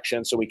internet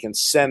connection so we can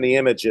send the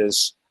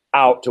images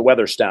out to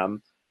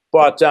WeatherStem.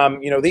 But,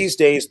 these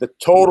days, the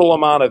total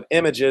amount of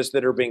images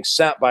that are being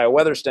sent by a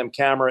WeatherStem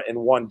camera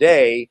in one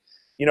day,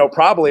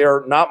 probably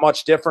are not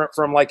much different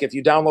from like if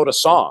you download a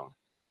song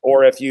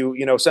or if you,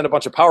 send a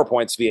bunch of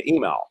PowerPoints via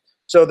email.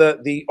 So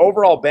the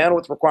overall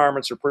bandwidth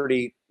requirements are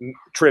pretty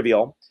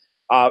trivial.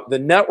 The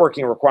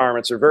networking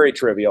requirements are very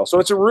trivial. So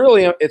it's a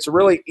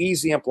really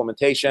easy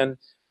implementation.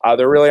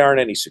 There really aren't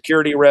any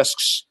security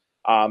risks.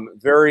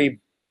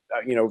 Very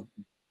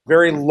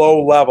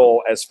low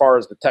level as far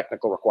as the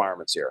technical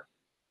requirements here.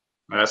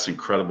 That's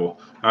incredible.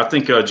 I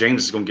think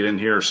James is going to get in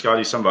here, or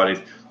Scotty,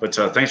 somebody. But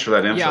thanks for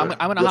that info. Yeah,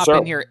 I'm going to hop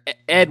in here.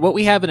 Ed, what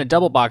we have in a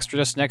double box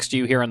just next to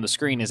you here on the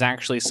screen is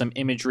actually some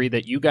imagery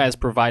that you guys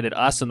provided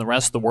us and the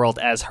rest of the world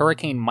as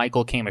Hurricane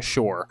Michael came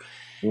ashore.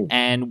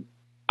 And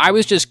I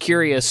was just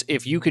curious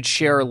if you could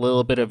share a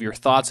little bit of your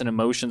thoughts and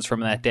emotions from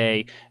that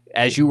day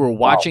as you were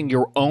watching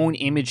your own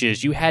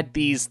images. You had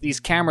these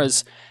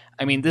cameras.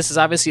 I mean, this is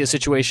obviously a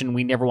situation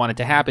we never wanted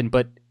to happen,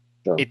 but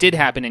it did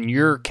happen, and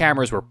your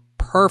cameras were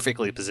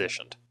perfectly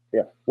positioned.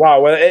 Yeah.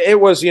 Wow. Well, it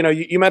was,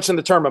 you mentioned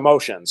the term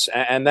emotions,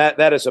 and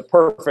that is a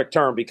perfect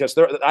term because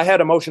I had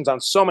emotions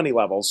on so many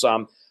levels.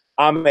 I'm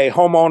a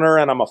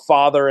homeowner and I'm a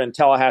father in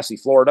Tallahassee,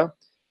 Florida.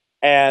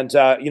 And,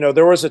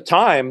 there was a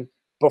time,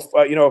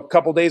 a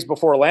couple days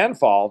before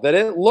landfall that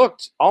it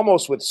looked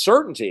almost with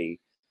certainty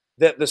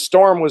that the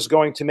storm was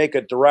going to make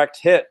a direct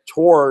hit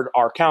toward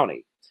our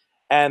county.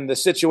 And the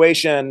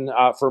situation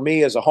for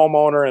me as a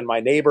homeowner and my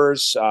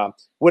neighbors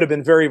would have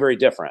been very, very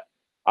different.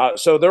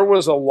 So there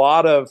was a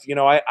lot of,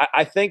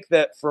 I think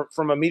that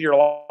from a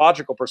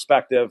meteorological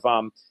perspective,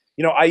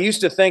 I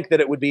used to think that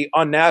it would be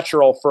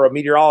unnatural for a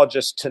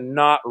meteorologist to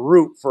not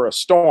root for a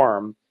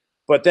storm.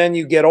 But then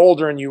you get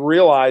older and you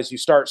realize, you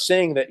start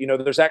seeing that,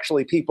 there's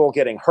actually people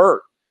getting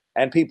hurt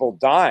and people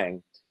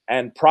dying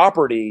and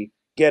property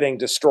getting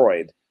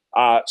destroyed.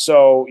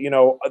 So,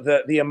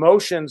 the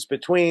emotions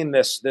between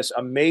this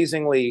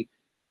amazingly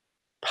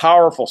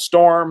powerful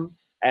storm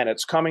and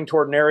it's coming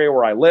toward an area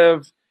where I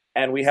live,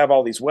 and we have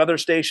all these weather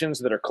stations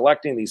that are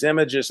collecting these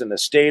images and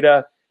this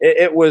data.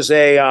 It was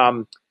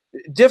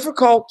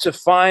difficult to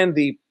find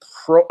the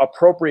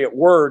appropriate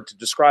word to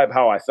describe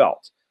how I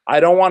felt. I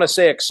don't want to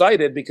say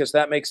excited because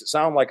that makes it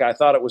sound like I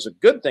thought it was a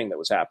good thing that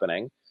was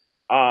happening.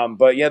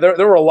 But yeah,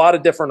 there were a lot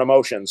of different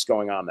emotions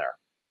going on there.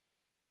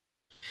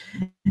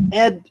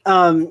 Ed,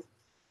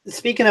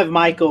 speaking of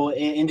Michael,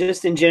 and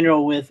just in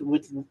general with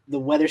the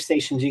weather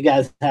stations you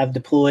guys have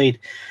deployed,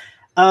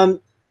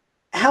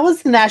 how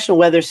is the National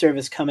Weather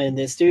Service come in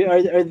this? Do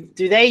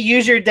they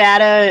use your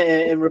data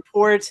and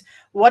reports?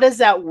 What does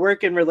that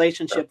working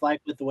relationship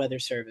like with the Weather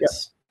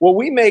Service? Yeah. Well,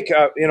 we make,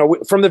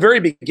 from the very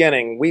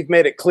beginning, we've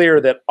made it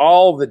clear that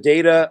all the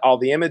data, all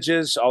the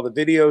images, all the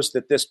videos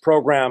that this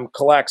program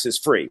collects is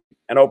free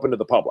and open to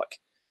the public.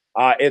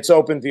 It's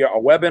open via a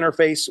web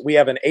interface. We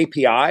have an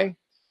API.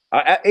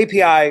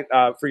 API,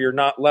 for your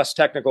less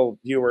technical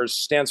viewers,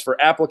 stands for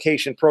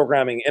Application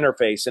Programming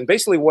Interface. And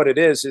basically what it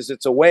is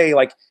it's a way,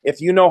 like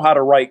if you know how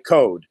to write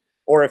code,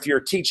 or if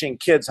you're teaching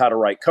kids how to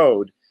write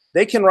code,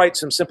 they can write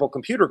some simple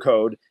computer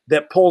code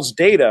that pulls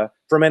data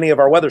from any of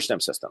our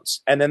WeatherStem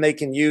systems. And then they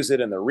can use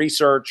it in their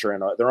research or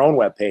in their own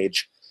web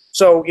page.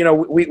 So,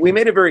 we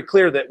made it very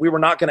clear that we were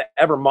not going to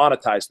ever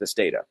monetize this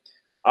data.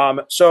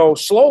 So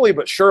slowly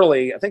but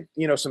surely, I think,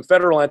 some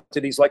federal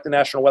entities like the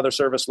National Weather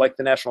Service, like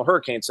the National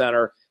Hurricane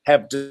Center,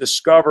 have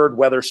discovered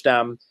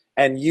WeatherStem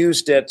and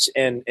used it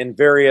in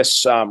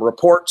various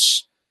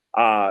reports.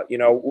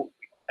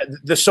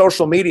 The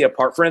social media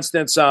part, for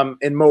instance,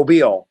 in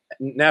Mobile,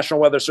 National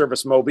Weather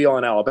Service Mobile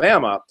in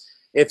Alabama,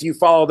 if you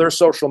follow their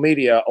social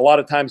media, a lot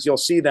of times you'll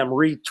see them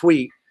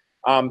retweet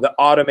the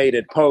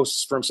automated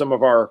posts from some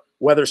of our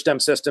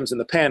WeatherStem systems in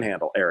the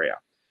Panhandle area.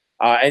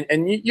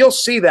 And you'll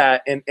see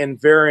that in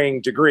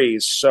varying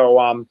degrees.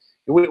 So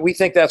we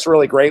think that's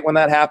really great when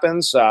that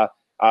happens.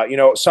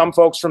 Some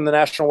folks from the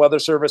National Weather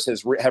Service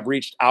have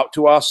reached out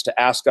to us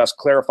to ask us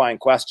clarifying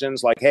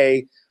questions like,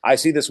 hey, I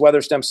see this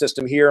WeatherStem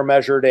system here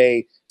measured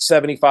a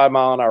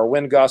 75-mile-an-hour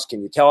wind gust.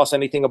 Can you tell us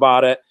anything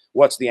about it?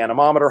 What's the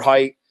anemometer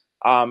height?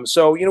 We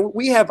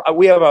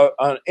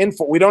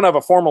don't have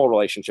a formal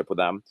relationship with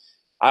them.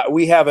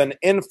 We have an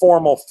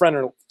informal,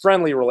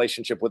 friendly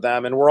relationship with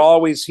them, and we're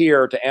always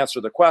here to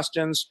answer the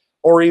questions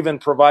or even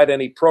provide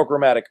any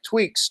programmatic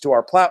tweaks to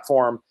our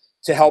platform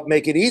to help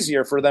make it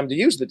easier for them to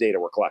use the data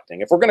we're collecting.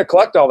 If we're going to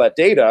collect all that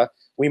data,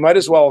 we might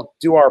as well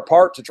do our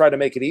part to try to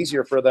make it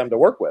easier for them to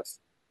work with.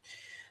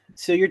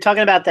 So you're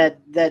talking about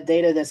that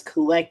data that's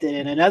collected,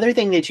 and another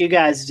thing that you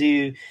guys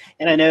do,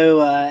 and I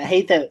know I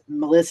hate that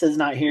Melissa's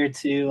not here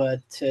to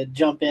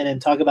jump in and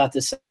talk about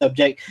this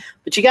subject,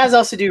 but you guys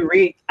also do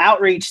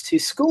outreach to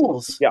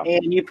schools,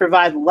 and you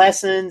provide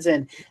lessons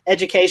and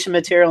education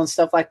material and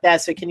stuff like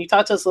that. So can you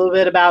talk to us a little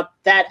bit about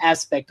that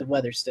aspect of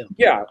WeatherStem?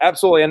 Yeah,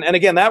 absolutely. And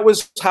again, that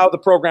was how the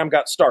program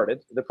got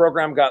started. The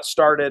program got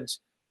started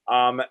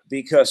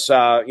because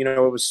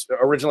it was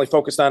originally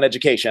focused on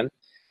education.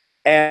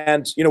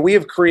 And, we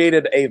have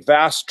created a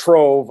vast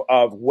trove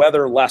of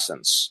weather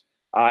lessons.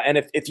 And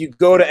if you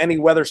go to any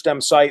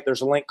WeatherStem site,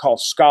 there's a link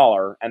called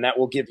Scholar, and that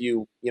will give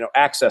you,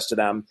 access to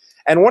them.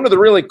 And one of the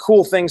really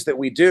cool things that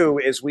we do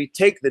is we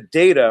take the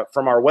data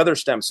from our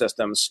WeatherStem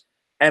systems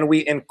and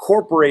we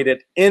incorporate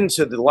it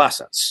into the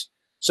lessons.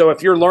 So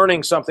if you're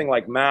learning something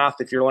like math,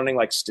 if you're learning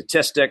like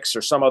statistics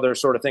or some other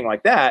sort of thing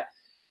like that,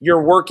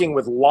 you're working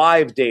with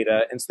live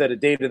data instead of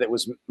data that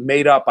was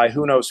made up by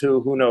who knows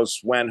who knows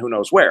when, who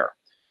knows where.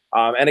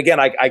 And again,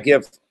 I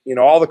give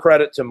all the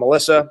credit to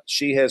Melissa.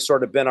 She has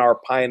sort of been our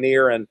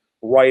pioneer in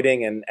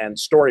writing and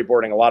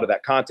storyboarding a lot of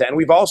that content. And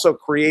we've also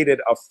created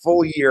a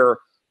full year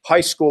high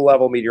school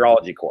level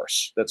meteorology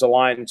course that's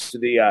aligned to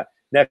the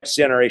next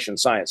generation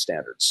science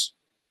standards.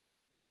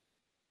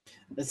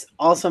 That's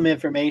awesome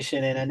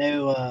information, and I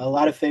know a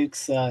lot of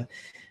folks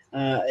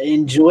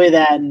enjoy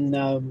that,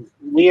 and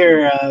we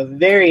are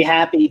very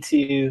happy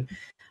to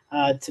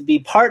be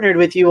partnered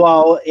with you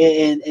all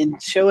in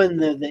showing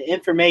the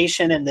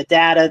information and the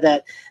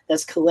data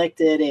that's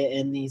collected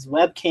in these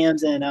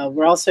webcams. And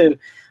we're also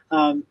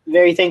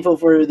very thankful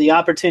for the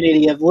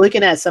opportunity of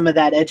looking at some of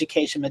that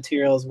education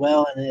material as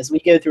well. And as we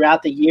go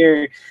throughout the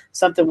year,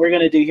 something we're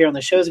going to do here on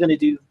the show is going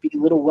to be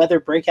little weather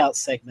breakout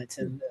segments.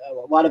 And a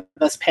lot of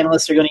us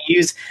panelists are going to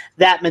use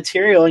that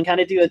material and kind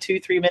of do a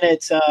 2-3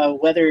 minute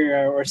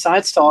weather or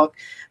science talk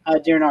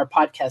during our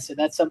podcast. So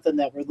that's something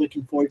that we're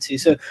looking forward to.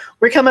 So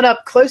we're coming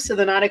up close to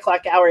the 9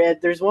 o'clock hour, Ed.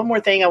 There's one more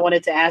thing I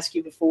wanted to ask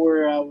you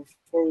before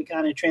we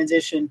kind of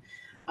transition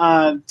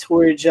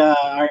towards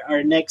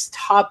our next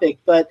topic.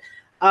 But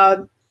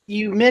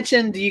you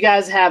mentioned you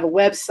guys have a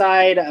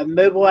website, a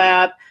mobile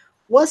app.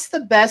 What's the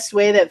best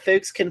way that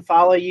folks can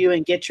follow you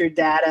and get your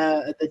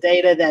data, the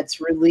data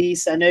that's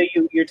released? I know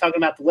you're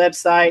talking about the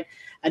website.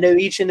 I know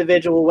each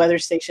individual weather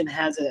station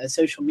has a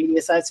social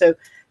media site. So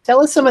tell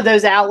us some of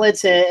those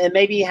outlets and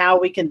maybe how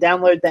we can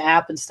download the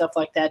app and stuff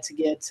like that to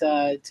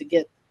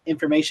get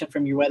information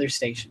from your weather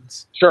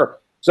stations. Sure.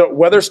 So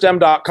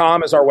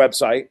weatherstem.com is our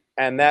website.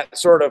 and that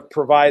sort of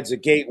provides a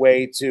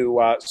gateway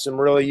to some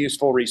really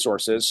useful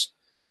resources.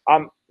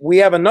 We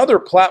have another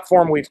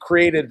platform we've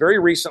created very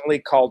recently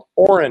called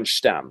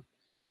OrangeStem,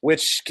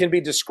 which can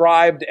be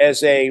described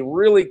as a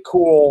really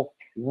cool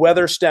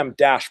WeatherStem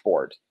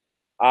dashboard.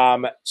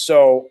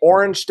 So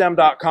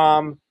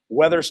orangestem.com,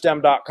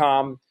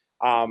 weatherstem.com,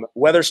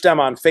 WeatherStem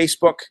on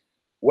Facebook,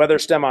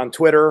 WeatherStem on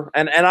Twitter,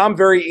 and I'm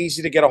very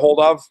easy to get a hold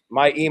of.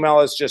 My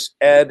email is just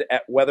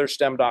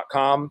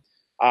ed@weatherstem.com.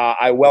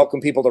 I welcome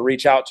people to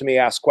reach out to me,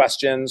 ask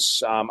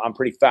questions. I'm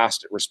pretty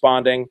fast at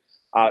responding.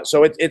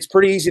 So it's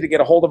pretty easy to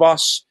get a hold of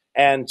us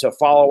and to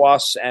follow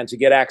us and to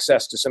get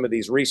access to some of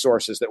these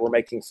resources that we're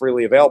making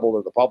freely available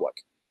to the public.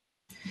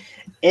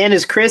 And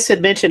as Chris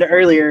had mentioned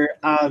earlier,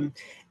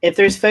 if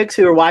there's folks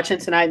who are watching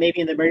tonight, maybe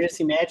in the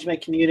emergency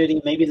management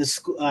community, maybe the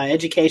school,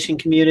 education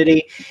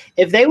community,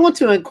 if they want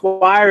to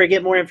inquire or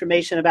get more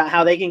information about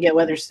how they can get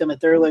WeatherStem at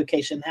their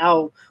location,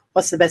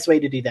 what's the best way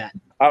to do that?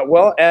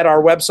 Well, at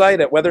our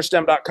website at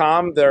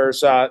weatherstem.com,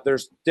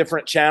 there's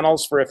different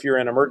channels for if you're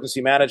in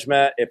emergency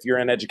management, if you're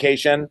in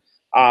education.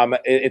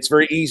 It's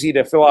very easy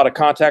to fill out a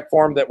contact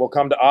form that will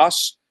come to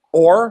us,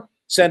 or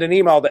send an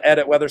email to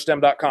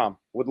ed@weatherstem.com.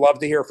 Would love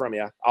to hear from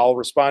you. I'll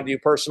respond to you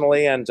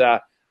personally and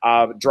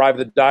drive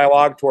the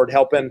dialogue toward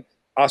helping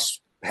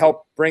us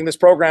help bring this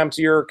program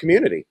to your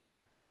community.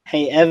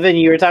 Hey, Evan,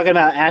 you were talking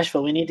about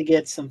Asheville. We need to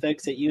get some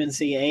folks at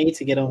UNCA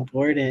to get on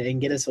board and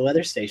get us a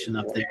weather station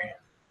up there.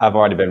 I've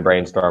already been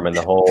brainstorming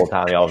the whole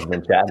time y'all have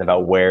been chatting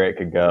about where it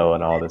could go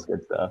and all this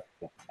good stuff.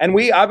 And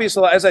we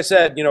obviously, as I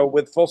said,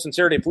 with full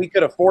sincerity, if we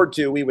could afford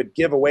to, we would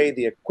give away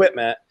the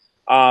equipment.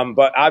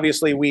 But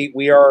obviously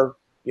we are,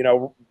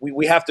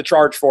 we have to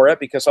charge for it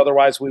because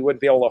otherwise we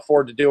wouldn't be able to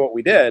afford to do what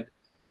we did.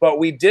 But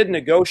we did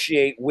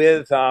negotiate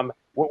with,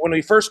 when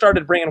we first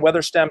started bringing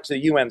WeatherStem to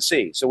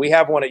UNC. So we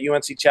have one at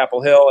UNC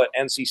Chapel Hill, at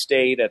NC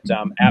State, at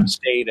App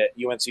State, at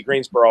UNC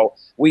Greensboro.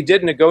 We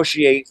did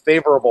negotiate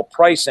favorable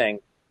pricing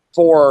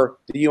for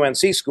the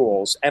UNC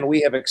schools, and we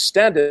have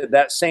extended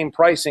that same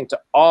pricing to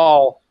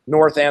all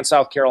North and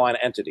South Carolina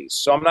entities.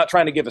 So I'm not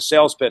trying to give a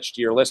sales pitch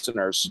to your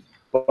listeners,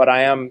 but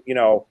I am,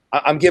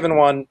 I'm giving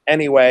one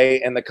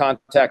anyway in the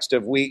context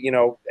of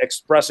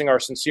expressing our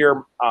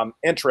sincere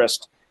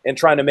interest in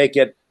trying to make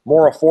it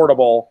more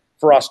affordable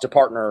for us to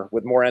partner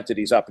with more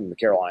entities up in the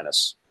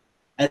Carolinas.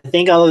 I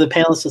think all of the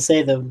panelists will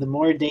say the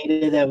more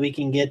data that we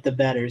can get, the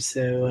better.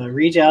 So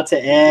reach out to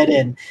Ed,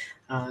 and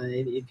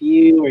if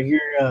you or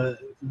your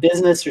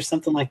business or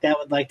something like that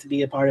would like to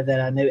be a part of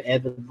that, I know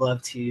Ed would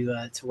love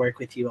to work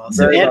with you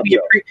also. Ed, we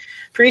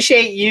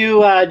appreciate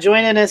you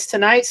joining us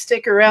tonight.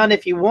 Stick around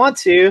if you want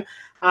to.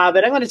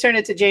 But I'm going to turn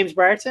it to James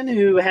Brierton,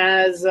 who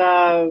has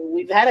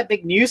we've had a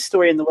big news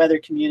story in the weather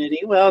community.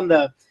 Well,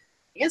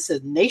 I guess a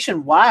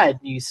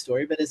nationwide news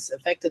story, but it's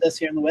affected us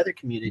here in the weather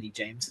community,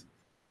 James.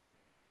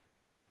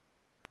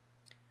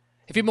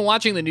 If you've been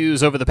watching the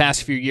news over the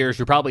past few years,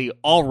 you're probably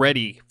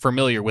already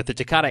familiar with the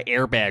Takata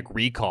airbag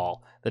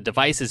recall. The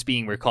device is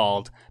being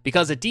recalled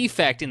because a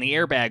defect in the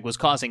airbag was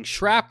causing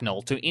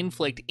shrapnel to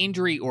inflict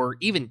injury or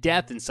even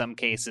death in some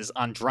cases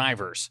on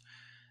drivers.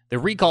 The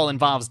recall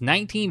involves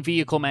 19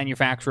 vehicle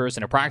manufacturers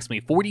and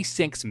approximately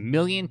 46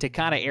 million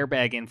Takata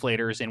airbag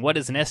inflators in what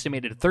is an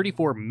estimated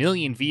 34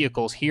 million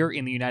vehicles here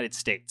in the United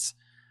States.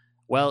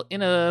 Well,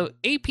 in a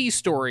AP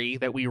story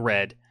that we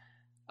read,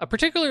 a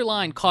particular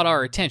line caught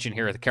our attention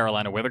here at the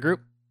Carolina Weather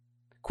Group.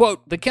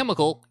 Quote, the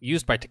chemical,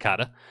 used by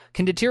Takata,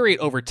 can deteriorate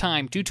over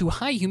time due to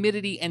high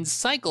humidity and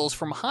cycles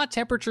from hot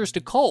temperatures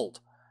to cold.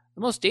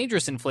 The most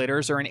dangerous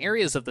inflators are in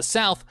areas of the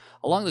South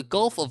along the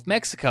Gulf of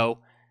Mexico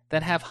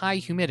that have high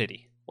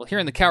humidity. Well, here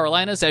in the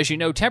Carolinas, as you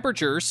know,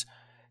 temperatures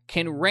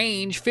can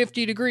range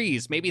 50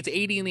 degrees. Maybe it's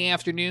 80 in the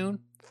afternoon,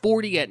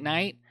 40 at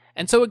night.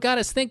 And so it got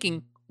us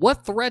thinking,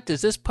 what threat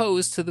does this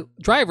pose to the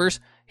drivers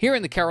here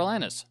in the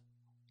Carolinas?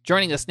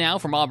 Joining us now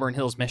from Auburn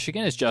Hills,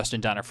 Michigan, is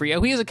Justin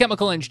Donofrio. He is a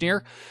chemical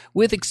engineer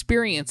with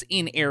experience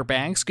in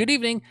airbags. Good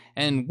evening,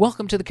 and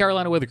welcome to the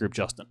Carolina Weather Group,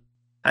 Justin.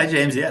 Hi,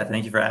 James. Yeah,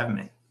 thank you for having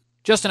me.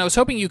 Justin, I was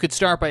hoping you could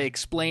start by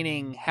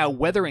explaining how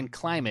weather and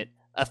climate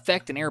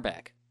affect an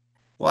airbag.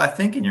 Well, I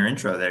think in your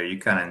intro there, you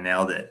kind of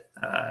nailed it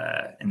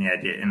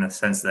in the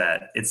sense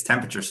that its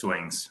temperature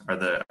swings are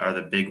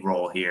the big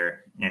role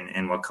here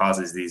in what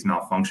causes these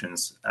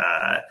malfunctions.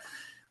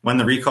 When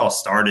the recall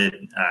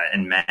started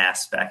en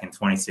masse back in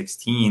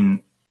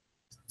 2016,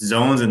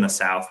 zones in the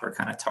South were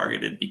kind of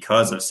targeted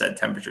because of said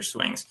temperature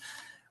swings.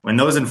 When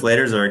those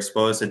inflators are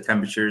exposed to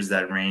temperatures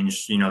that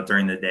range,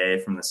 during the day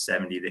from the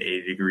 70 to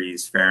 80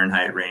 degrees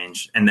Fahrenheit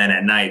range, and then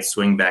at night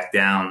swing back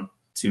down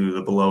to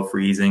the below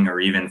freezing or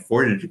even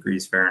 40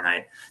 degrees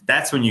Fahrenheit,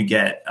 that's when you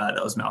get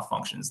those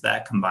malfunctions.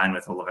 That combined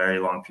with a very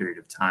long period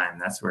of time,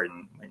 that's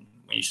when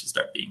you should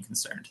start being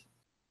concerned.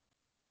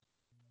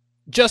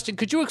 Justin,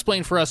 could you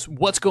explain for us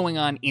what's going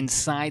on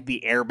inside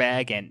the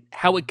airbag and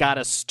how it got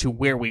us to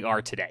where we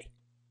are today?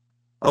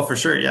 Oh, for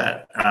sure,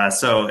 yeah.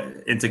 So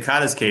in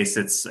Takata's case,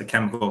 it's a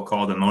chemical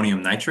called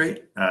ammonium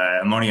nitrate.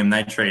 Ammonium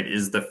nitrate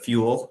is the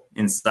fuel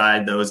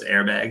inside those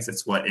airbags.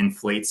 It's what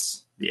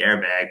inflates the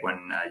airbag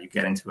when you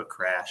get into a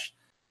crash.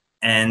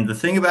 And the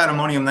thing about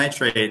ammonium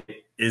nitrate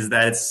is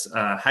that it's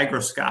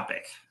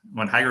hygroscopic.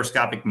 What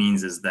hygroscopic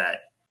means is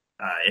that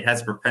it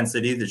has a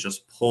propensity to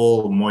just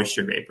pull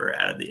moisture vapor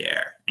out of the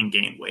air and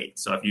gain weight.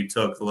 So if you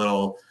took a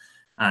little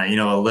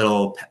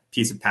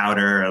piece of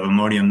powder of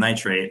ammonium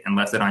nitrate and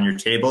left it on your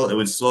table, it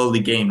would slowly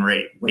gain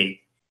weight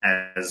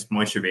as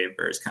moisture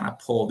vapor is kind of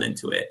pulled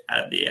into it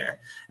out of the air.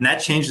 And that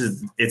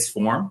changes its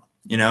form,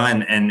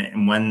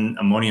 and when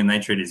ammonium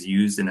nitrate is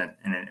used in an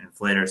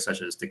inflator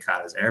such as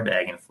Takata's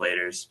airbag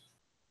inflators,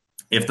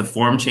 if the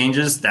form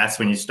changes, that's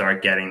when you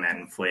start getting that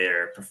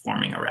inflator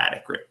performing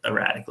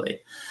erratically.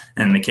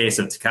 And in the case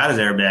of Takata's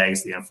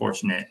airbags, the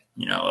unfortunate,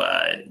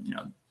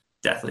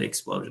 deathly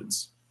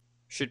explosions.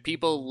 Should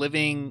people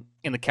living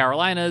in the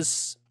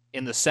Carolinas,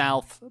 in the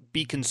South,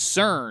 be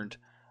concerned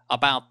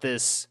about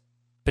this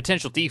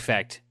potential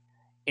defect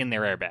in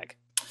their airbag?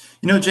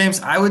 James,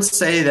 I would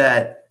say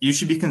that you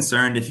should be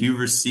concerned if you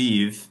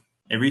receive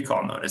a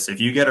recall notice. If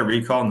you get a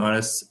recall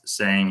notice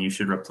saying you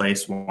should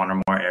replace one or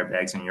more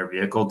airbags in your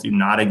vehicle, do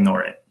not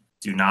ignore it.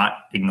 Do not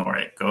ignore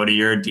it. Go to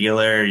your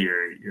dealer,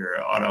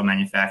 your auto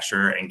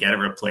manufacturer, and get it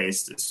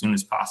replaced as soon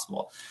as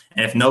possible.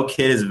 And if no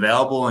kit is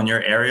available in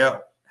your area,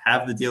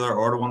 have the dealer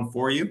order one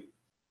for you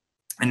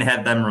and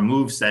have them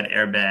remove said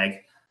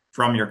airbag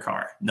from your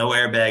car. No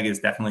airbag is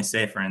definitely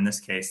safer in this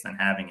case than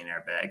having an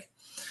airbag.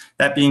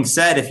 That being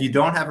said, if you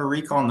don't have a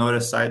recall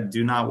notice,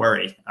 do not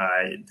worry.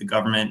 The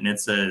government,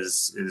 NHTSA,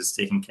 is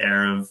taking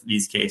care of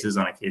these cases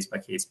on a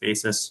case-by-case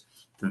basis.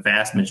 The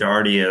vast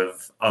majority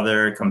of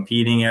other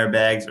competing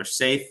airbags are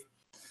safe.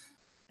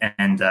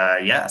 And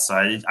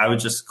so I would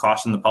just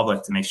caution the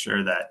public to make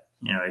sure that,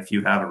 if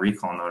you have a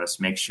recall notice,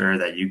 make sure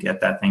that you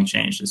get that thing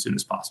changed as soon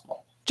as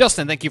possible.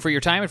 Justin, thank you for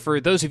your time. And for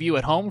those of you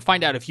at home,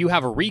 find out if you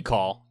have a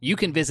recall. You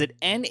can visit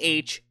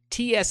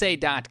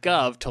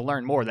NHTSA.gov to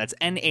learn more. That's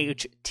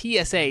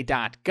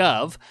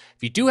NHTSA.gov.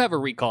 If you do have a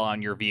recall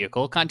on your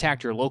vehicle,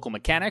 contact your local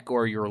mechanic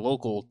or your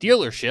local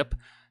dealership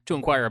to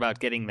inquire about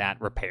getting that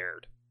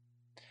repaired.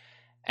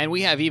 And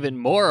we have even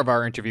more of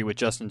our interview with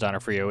Justin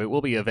Donofrio. It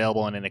will be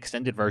available in an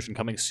extended version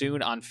coming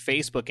soon on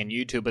Facebook and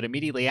YouTube, but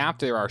immediately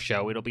after our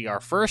show, it'll be our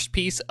first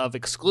piece of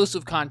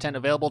exclusive content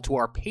available to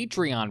our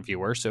Patreon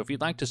viewers. So if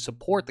you'd like to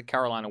support the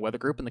Carolina Weather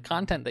Group and the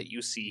content that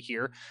you see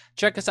here,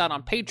 check us out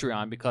on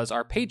Patreon because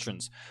our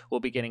patrons will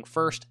be getting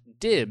first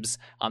dibs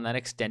on that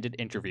extended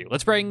interview.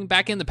 Let's bring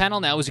back in the panel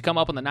now as we come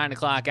up on the 9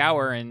 o'clock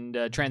hour and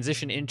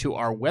transition into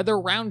our Weather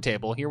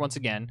Roundtable. Here once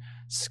again,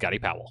 Scotty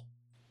Powell.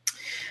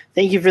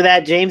 Thank you for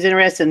that, James.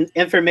 Interesting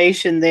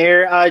information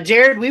there.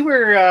 Jared, we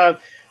were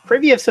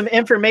privy of some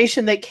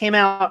information that came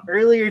out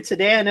earlier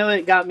today. I know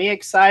it got me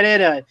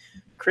excited.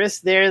 Chris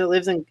there that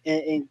lives in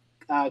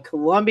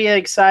Columbia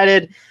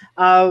excited.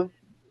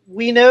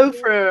 We know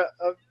for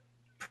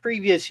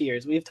previous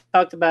years, we've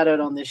talked about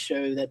it on this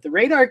show, that the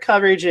radar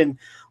coverage in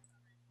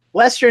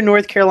Western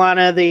North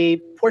Carolina,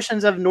 the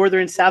portions of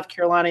Northern South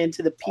Carolina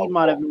into the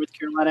Piedmont of North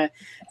Carolina,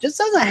 just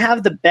doesn't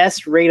have the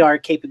best radar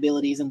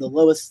capabilities in the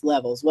lowest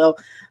levels. Well,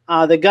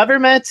 the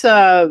government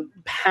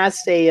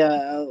passed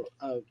a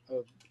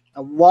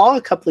law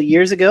a couple of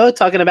years ago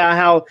talking about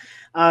how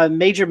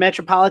major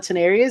metropolitan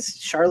areas,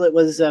 Charlotte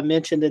was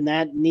mentioned in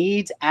that,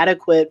 needs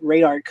adequate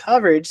radar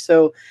coverage.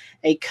 So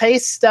a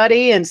case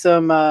study and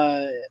some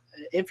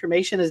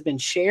information has been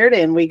shared,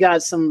 and we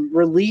got some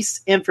release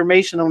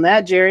information on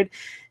that, Jared.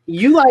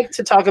 You like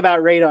to talk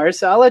about radar,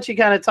 so I'll let you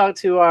kind of talk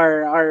to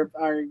our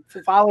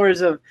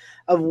followers of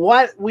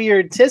what we are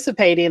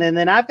anticipating, and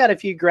then I've got a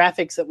few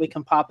graphics that we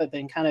can pop up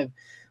and kind of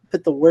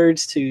put the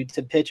words to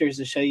pictures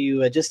to show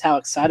you just how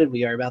excited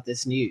we are about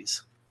this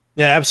news.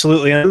 Yeah,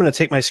 absolutely. I'm going to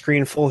take my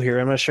screen full here.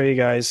 I'm going to show you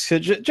guys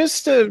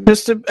just a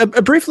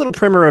brief little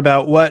primer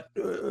about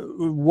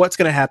what's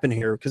going to happen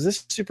here, because this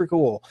is super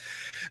cool.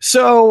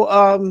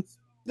 So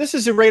this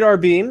is a radar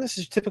beam. This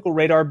is a typical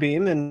radar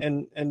beam,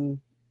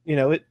 and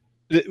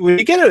when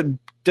you get a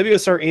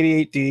WSR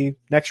 88D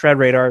NexRad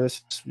radar,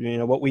 this is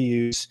what we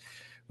use,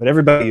 what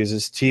everybody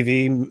uses,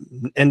 TV,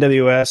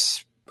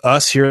 NWS,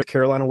 us here at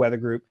Carolina Weather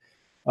Group.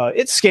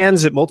 It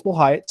scans at multiple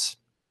heights,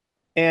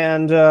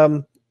 and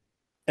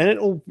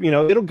it'll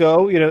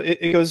go,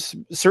 it goes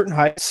certain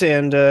heights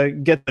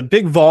and get a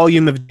big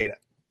volume of data.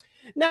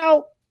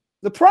 Now,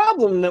 the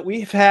problem that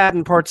we've had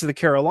in parts of the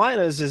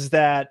Carolinas is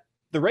that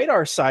the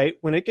radar site,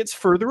 when it gets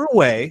further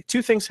away,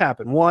 two things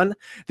happen. One,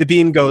 the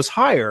beam goes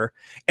higher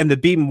and the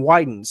beam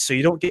widens, so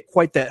you don't get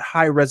quite that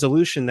high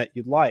resolution that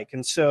you'd like.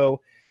 And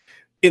so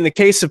in the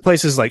case of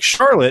places like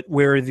Charlotte,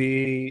 where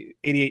the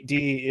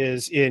 88D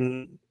is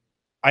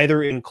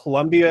either in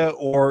Columbia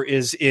or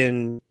is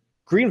in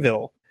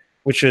Greenville,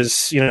 which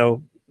is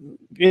 50,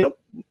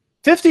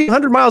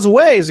 100 miles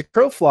away as a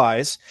crow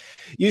flies,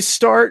 you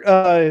start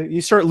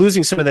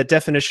losing some of that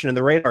definition in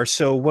the radar.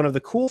 So one of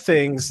the cool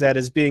things that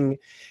is being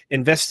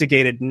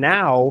investigated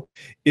now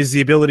is the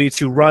ability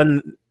to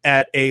run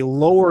at a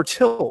lower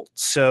tilt.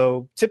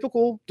 So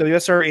typical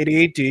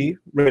WSR 88D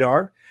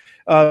radar,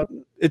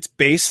 its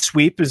base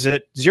sweep is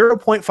at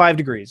 0.5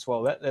 degrees.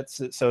 Well, that's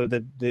so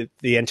the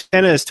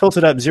antenna is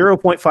tilted up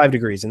 0.5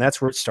 degrees, and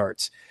that's where it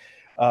starts.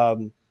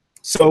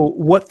 So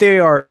what they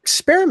are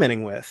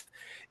experimenting with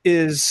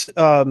is,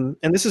 and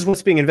this is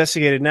what's being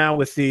investigated now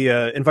with the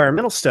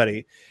environmental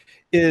study,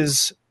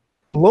 is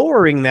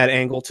lowering that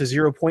angle to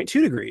 0.2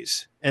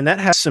 degrees. And that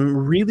has some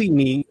really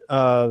neat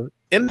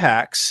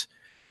impacts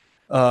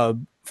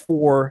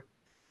for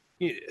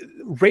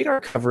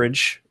radar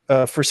coverage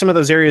for some of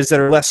those areas that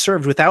are less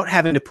served without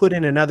having to put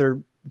in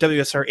another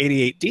WSR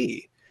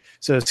 88D.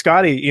 So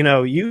Scotty,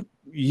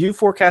 you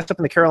forecast up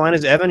in the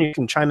Carolinas. Evan, you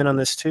can chime in on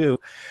this too.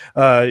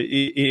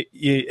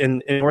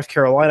 In North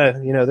Carolina,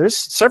 there's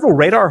several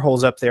radar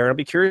holes up there. I'd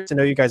be curious to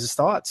know you guys'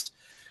 thoughts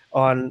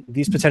on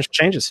these potential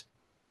changes.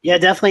 Yeah,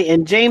 definitely.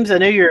 And James, I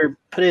know you're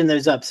putting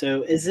those up.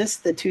 So is this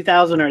the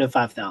 2,000 or the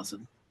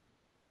 5,000?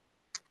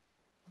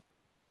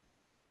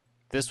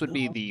 This would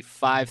be the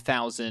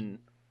 5,000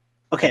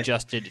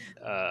 adjusted.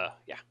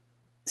 Yeah.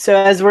 So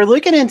as we're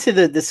looking into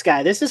the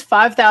sky, this is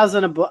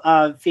 5,000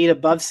 feet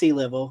above sea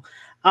level.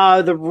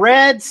 The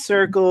red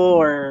circle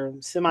or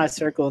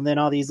semicircle, and then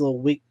all these little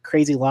weak,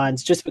 crazy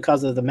lines just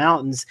because of the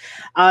mountains,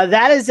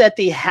 that is at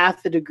the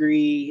 0.5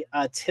 degree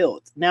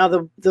tilt. Now,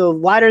 the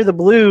lighter the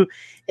blue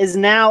is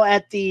now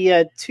at the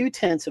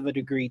 0.2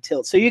 degree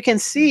tilt. So you can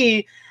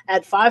see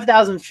at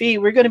 5,000 feet,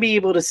 we're going to be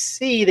able to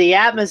see the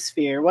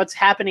atmosphere, what's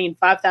happening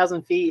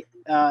 5,000 feet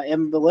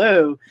and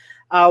below,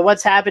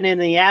 what's happening in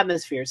the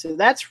atmosphere. So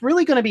that's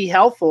really going to be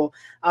helpful.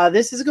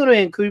 This is going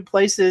to include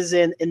places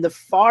in the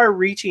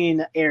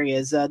far-reaching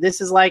areas.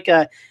 This is like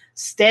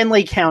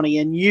Stanley County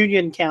and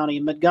Union County,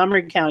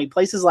 Montgomery County,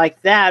 places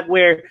like that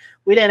where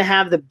we didn't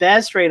have the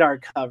best radar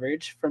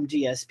coverage from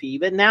GSP,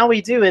 but now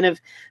we do. And if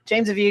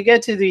you go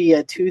to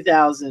the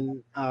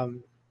 2,000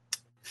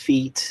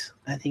 feet,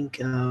 I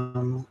think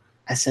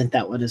I sent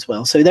that one as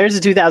well. So there's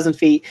the 2,000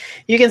 feet.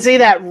 You can see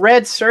that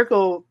red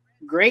circle.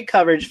 Great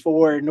coverage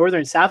for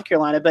northern South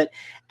Carolina, but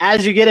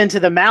as you get into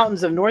the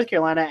mountains of North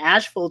Carolina,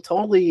 Asheville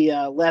totally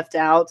left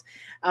out.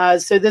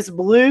 So this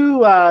blue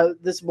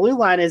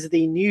line is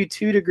the new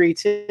 2 degree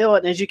tilt,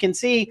 and as you can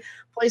see,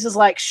 places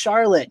like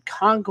Charlotte,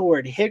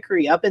 Concord,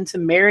 Hickory, up into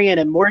Marion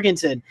and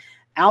Morganton,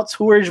 out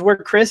towards where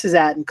Chris is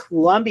at in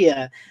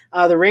Columbia,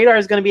 the radar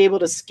is going to be able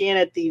to scan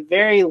at the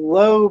very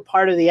low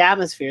part of the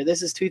atmosphere.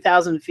 This is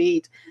 2,000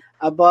 feet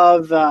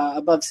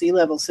above sea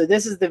level. So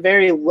this is the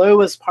very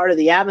lowest part of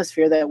the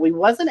atmosphere that we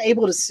wasn't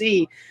able to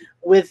see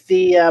with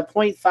the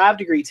 0.5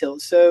 degree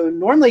tilt. So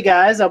normally,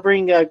 guys, I'll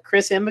bring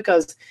Chris in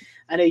because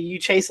I know you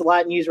chase a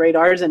lot and use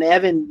radars, and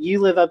Evan,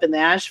 you live up in the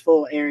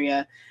Asheville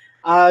area.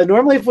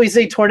 Normally, if we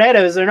see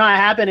tornadoes, they're not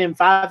happening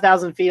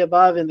 5,000 feet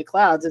above in the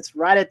clouds. It's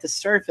right at the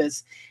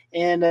surface.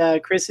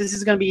 And Chris, this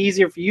is going to be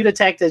easier for you to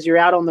detect as you're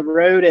out on the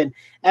road. And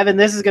Evan,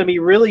 this is going to be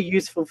really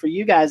useful for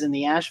you guys in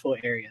the Asheville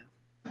area.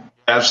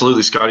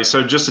 Absolutely, Scotty.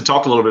 So just to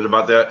talk a little bit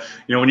about that,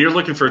 when you're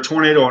looking for a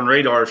tornado on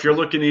radar, if you're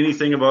looking at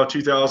anything above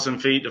 2,000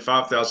 feet to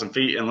 5,000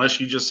 feet, unless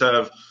you just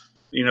have,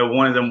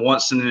 one of them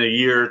once in a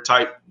year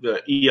type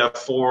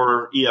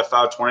EF4,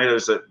 EF5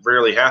 tornadoes that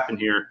rarely happen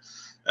here,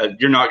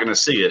 you're not going to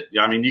see it.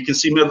 I mean, you can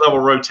see mid-level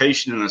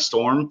rotation in a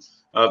storm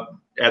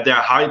at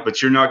that height,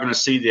 but you're not going to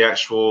see the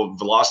actual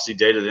velocity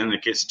data that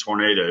indicates a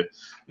tornado.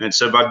 And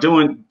so by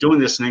doing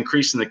this and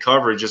increasing the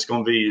coverage, it's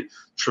going to be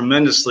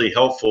tremendously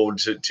helpful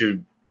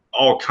to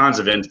all kinds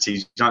of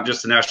entities, not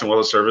just the National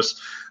Weather Service.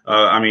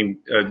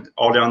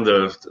 All down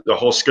the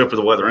whole scope of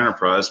the weather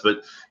enterprise.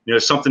 But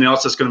something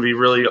else that's going to be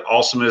really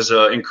awesome is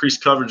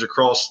increased coverage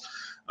across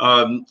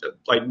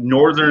like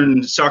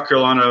northern South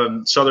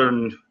Carolina,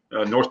 southern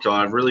North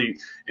Carolina, really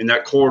in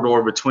that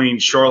corridor between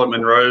Charlotte,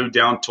 Monroe,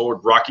 down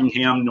toward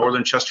Rockingham,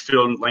 northern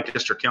Chesterfield,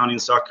 Lancaster County in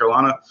South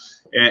Carolina,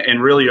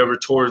 and really over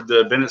toward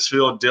the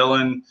Bennettsville,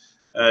 Dillon,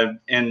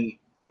 and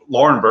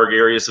Laurinburg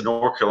areas of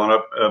North Carolina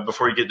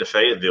before you get to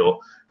Fayetteville.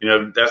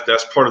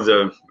 That's part of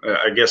the,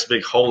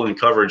 big hole in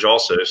coverage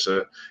also.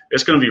 So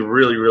it's going to be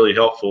really, really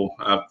helpful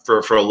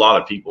for a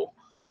lot of people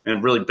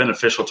and really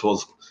beneficial to,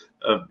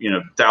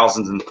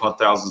 thousands and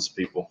thousands of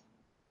people.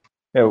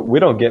 We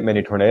don't get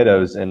many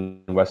tornadoes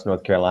in West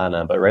North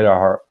Carolina, but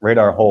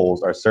radar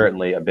holes are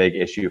certainly a big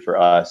issue for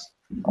us.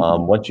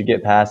 Once you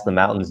get past the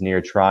mountains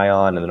near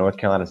Tryon and the North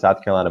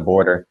Carolina-South Carolina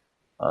border,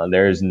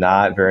 there's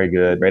not very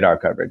good radar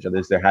coverage. At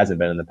least there hasn't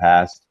been in the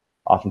past.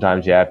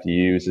 Oftentimes you have to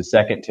use a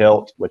second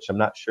tilt, which I'm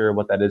not sure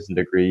what that is in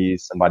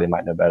degrees. Somebody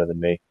might know better than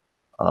me,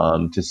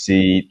 to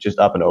see just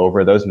up and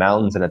over those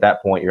mountains. And at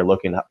that point, you're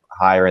looking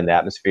higher in the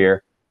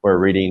atmosphere where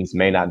readings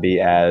may not be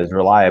as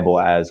reliable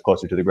as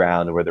closer to the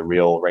ground where the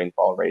real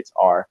rainfall rates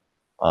are.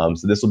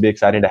 So this will be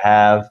exciting to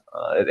have.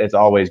 It's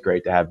always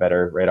great to have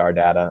better radar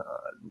data.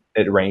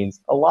 It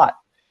rains a lot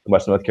in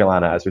West North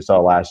Carolina, as we saw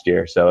last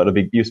year. So it'll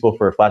be useful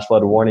for flash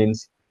flood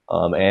warnings.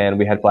 And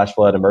we had flash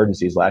flood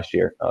emergencies last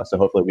year. So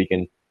hopefully we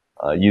can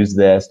use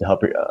this to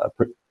help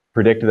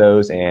predict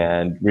those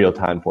and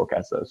real-time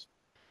forecast those.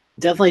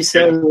 Definitely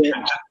so.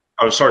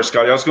 Oh, sorry,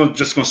 Scotty. I was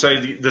just going to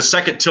say the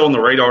second tilt on the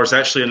radar is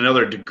actually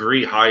another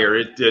degree higher.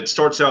 It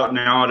starts out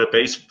now at a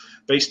base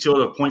tilt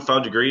of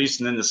 0.5 degrees,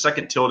 and then the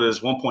second tilt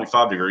is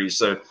 1.5 degrees.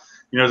 So,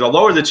 the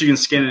lower that you can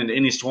scan into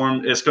any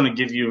storm, it's going to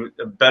give you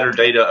better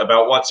data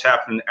about what's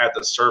happening at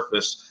the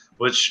surface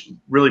which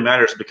really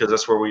matters because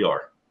that's where we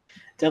are.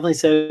 Definitely.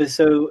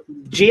 So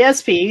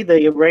GSP,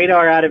 the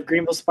radar out of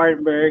Greenville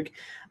Spartanburg,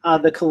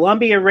 the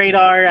Columbia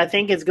radar, I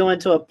think is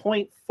going to a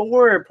 0.4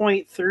 or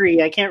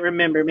 0.3. I can't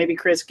remember. Maybe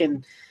Chris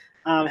can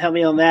help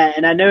me on that.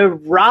 And I know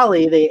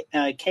Raleigh, the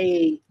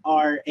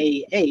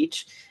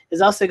KRAH,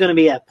 is also going to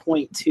be at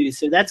 0.2.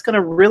 So that's going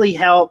to really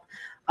help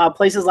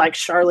places like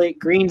Charlotte,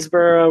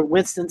 Greensboro,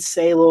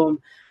 Winston-Salem,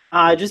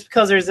 just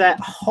because there's that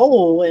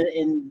hole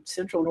in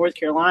central North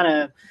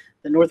Carolina,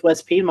 the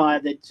Northwest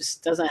Piedmont, that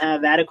just doesn't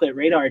have adequate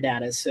radar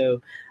data.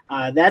 So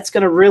that's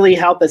going to really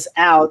help us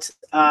out.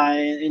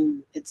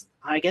 And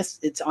I guess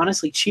it's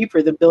honestly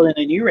cheaper than building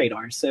a new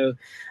radar. So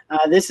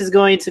this is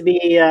going to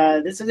be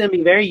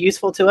very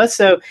useful to us.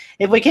 So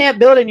if we can't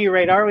build a new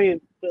radar,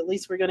 at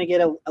least we're going to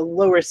get a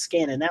lower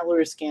scan, and that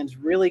lower scan is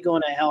really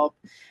going to help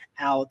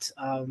out,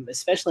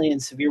 especially in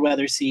severe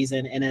weather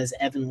season, and as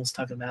Evan was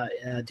talking about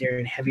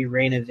during heavy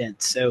rain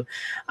events. So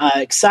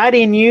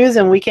exciting news,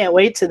 and we can't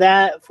wait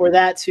for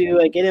that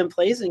to get in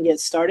place and get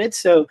started.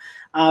 So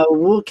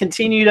we'll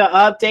continue to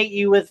update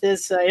you with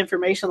this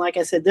information. Like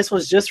I said, this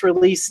was just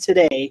released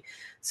today,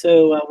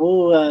 so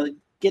we'll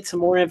get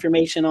some more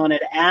information on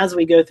it as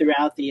we go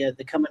throughout the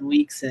coming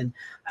weeks, and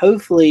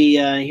hopefully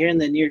here in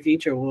the near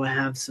future we'll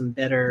have some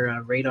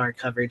better radar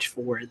coverage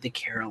for the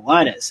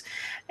Carolinas.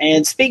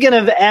 And speaking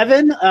of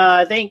Evan,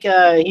 I think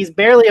he's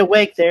barely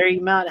awake there. He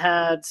might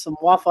have had some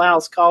Waffle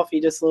House coffee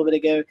just a little bit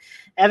ago.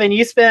 Evan,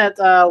 you spent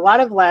a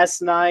lot of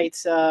last night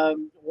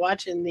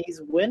watching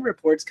these wind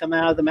reports come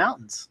out of the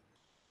mountains.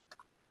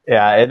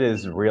 Yeah, it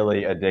is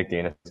really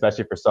addicting,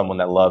 especially for someone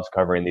that loves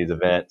covering these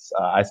events.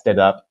 I stayed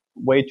up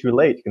way too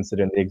late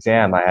considering the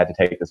exam I had to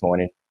take this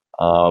morning.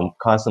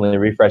 Constantly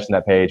refreshing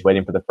that page,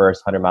 waiting for the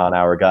first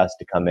 100-mile-an-hour gust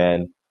to come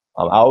in.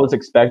 I was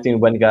expecting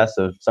wind gusts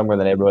of somewhere in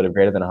the neighborhood of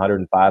greater than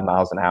 105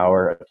 miles an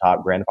hour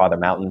atop Grandfather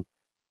Mountain,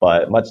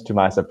 but much to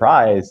my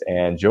surprise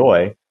and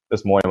joy,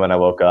 this morning when I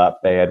woke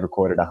up, they had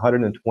recorded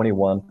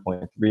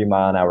 121.3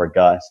 mile-an-hour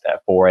gust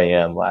at 4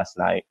 a.m. last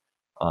night.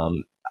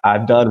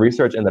 I've done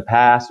research in the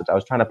past, which I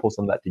was trying to pull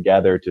some of that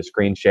together to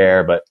screen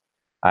share, but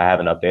I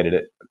haven't updated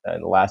it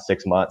in the last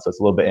 6 months, so it's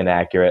a little bit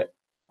inaccurate.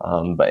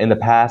 But in the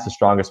past, the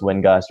strongest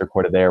wind gust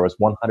recorded there was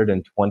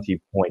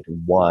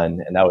 120.1,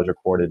 and that was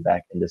recorded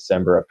back in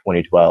December of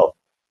 2012.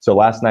 So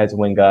last night's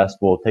wind gust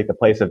will take the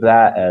place of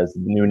that as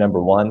the new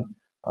number one.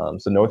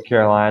 So North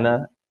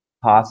Carolina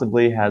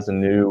possibly has a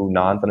new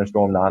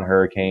non-thunderstorm,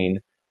 non-hurricane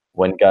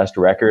wind gust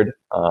record.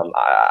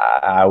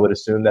 I would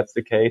assume that's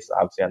the case.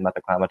 Obviously, I'm not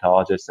the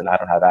climatologist, and I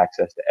don't have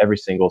access to every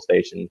single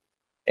station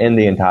in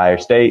the entire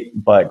state,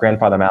 but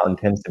Grandfather Mountain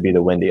tends to be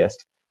the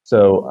windiest.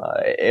 So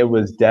it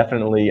was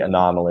definitely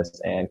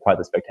anomalous and quite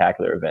the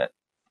spectacular event.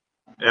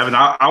 Evan,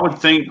 I would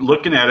think,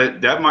 looking at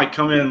it, that might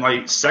come in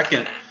like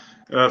second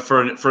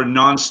for a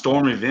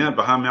non-storm event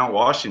behind Mount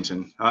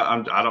Washington.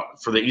 I don't,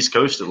 for the East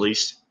Coast at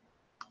least.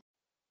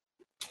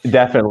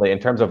 Definitely, in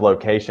terms of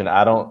location,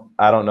 I don't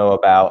know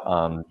about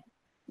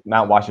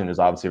Mount Washington has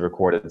obviously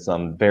recorded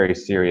some very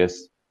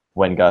serious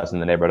wind gusts in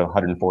the neighborhood of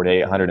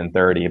 148,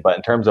 130. But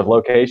in terms of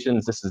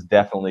locations, this is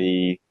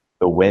definitely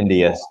the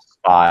windiest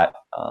spot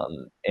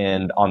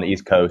and on the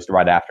East Coast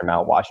right after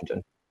Mount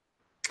Washington.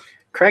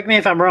 Correct me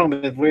if I'm wrong,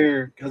 but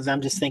because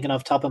I'm just thinking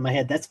off the top of my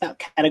head, that's about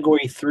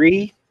Category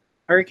 3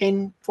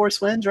 hurricane force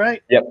winds,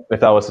 right? Yep. If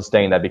that was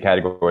sustained, that'd be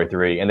Category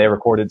 3. And they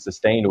recorded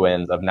sustained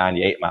winds of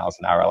 98 miles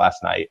an hour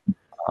last night,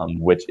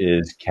 which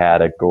is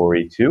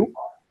Category 2.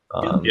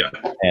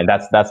 And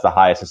that's the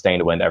highest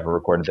sustained wind ever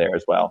recorded there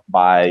as well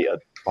by a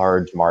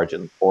large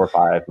margin, 4 or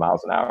 5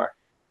 miles an hour.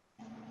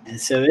 And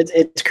so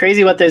it's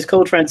crazy what those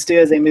cold fronts do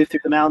as they move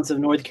through the mountains of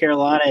North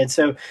Carolina. And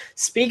so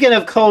speaking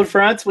of cold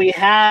fronts, we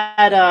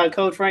had a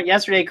cold front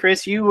yesterday.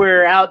 Chris, you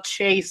were out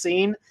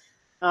chasing.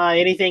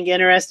 Anything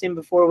interesting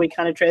before we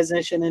kind of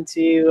transition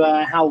into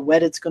how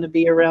wet it's going to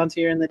be around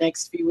here in the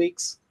next few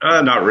weeks?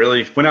 Not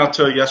really. Went out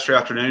yesterday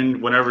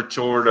afternoon, went over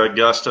toward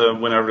Augusta,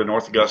 went over to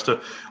North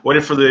Augusta,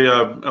 waited for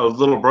the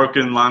little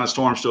broken line of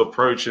storms to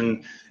approach.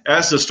 And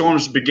as the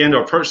storms began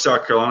to approach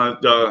South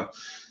Carolina,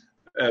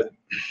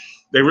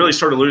 they really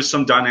started to lose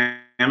some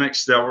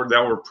dynamics that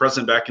were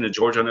present back into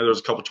Georgia. I know there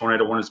was a couple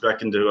tornado warnings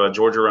back into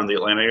Georgia around the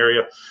Atlanta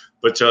area.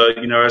 But,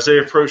 as they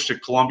approached the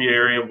Columbia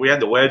area, we had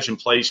the wedge in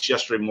place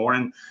yesterday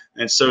morning.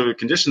 And so the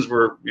conditions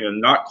were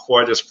not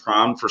quite as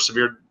primed for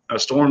severe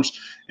storms.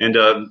 And,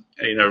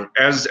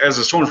 as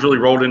the storms really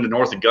rolled into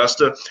North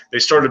Augusta, they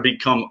started to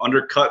become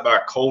undercut by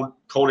cold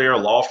air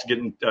aloft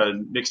getting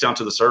mixed down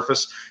to the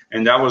surface.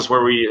 And that was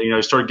where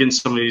we, started getting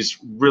some of these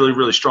really,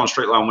 really strong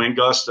straight line wind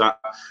gusts.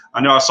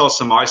 I know I saw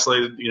some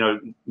isolated,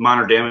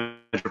 minor damage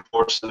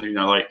reports,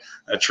 like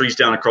trees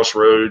down across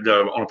the road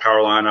on a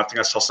power line. I think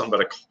I saw something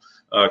about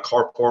a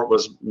carport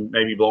was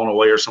maybe blown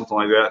away or something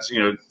like that. So,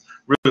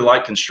 really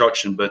light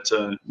construction, but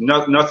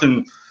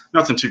nothing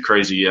too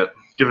crazy yet.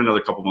 Give it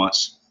another couple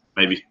months,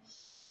 maybe.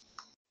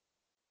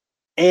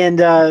 And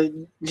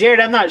Jared,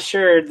 I'm not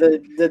sure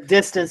the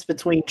distance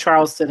between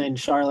Charleston and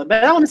Charlotte,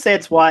 but I want to say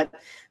it's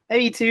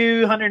maybe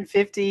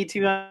 250,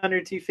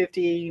 200,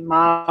 250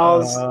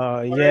 miles.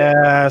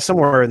 Yeah,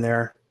 somewhere in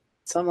there.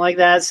 Something like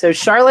that. So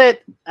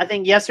Charlotte, I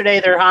think yesterday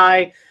their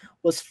high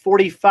was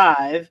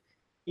 45.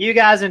 You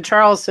guys in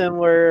Charleston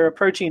were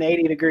approaching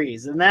 80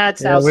 degrees, and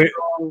that's how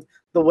strong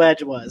the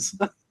wedge was.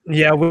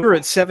 Yeah, we were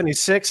at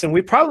 76, and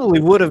we probably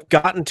would have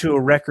gotten to a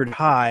record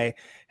high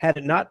had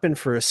it not been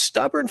for a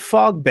stubborn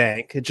fog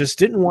bank. It just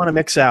didn't want to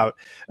mix out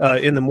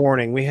in the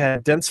morning. We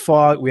had dense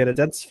fog. We had a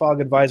dense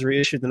fog advisory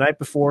issued the night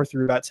before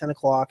through about 10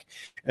 o'clock,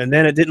 and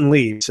then it didn't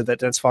leave. So that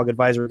dense fog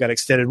advisory got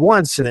extended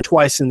once, and then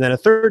twice, and then a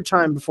third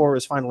time before it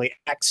was finally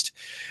axed.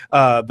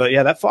 But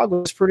yeah, that fog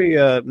was pretty.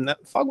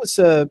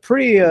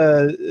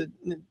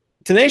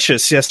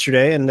 Tenacious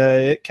yesterday, and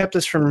it kept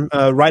us from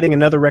riding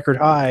another record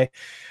high.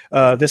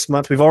 This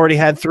month. We've already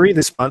had 3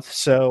 this month,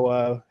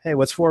 so hey,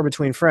 what's 4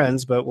 between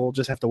friends? But we'll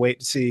just have to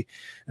wait to see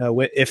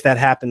if that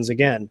happens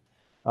again.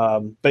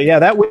 But yeah,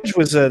 that wedge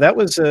was that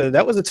was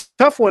a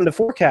tough one to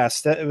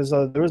forecast. There was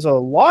a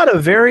lot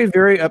of very,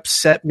 very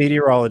upset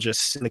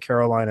meteorologists in the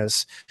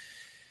Carolinas.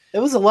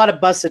 There was a lot of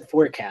busted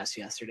forecasts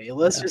yesterday.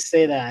 Let's just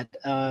say that.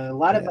 A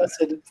lot of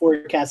busted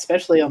forecasts,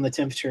 especially on the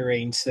temperature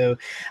range. So,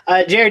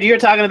 Jared, you were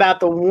talking about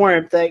the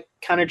warmth that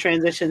kind of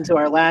transitioned to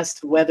our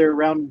last weather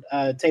round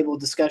table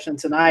discussion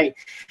tonight.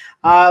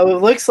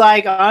 It looks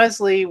like,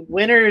 honestly,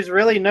 winter is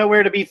really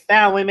nowhere to be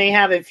found. We may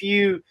have a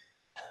few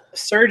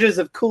surges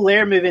of cool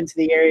air move into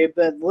the area,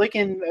 but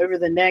looking over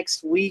the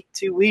next week,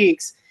 2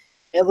 weeks,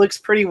 it looks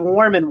pretty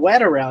warm and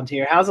wet around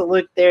here. How's it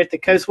look there at the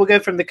coast? We'll go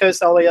from the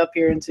coast all the way up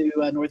here into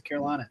North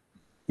Carolina.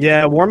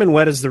 Yeah, warm and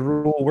wet is the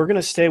rule. We're going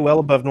to stay well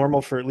above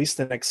normal for at least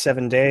the next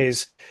 7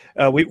 days.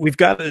 We've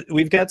got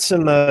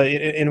some,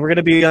 and we're going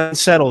to be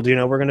unsettled. You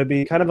know, we're going to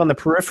be kind of on the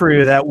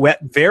periphery of that wet,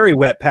 very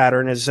wet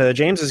pattern. As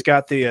James has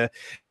got the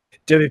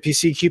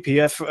WPC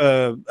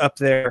QPF up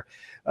there,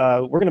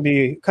 we're going to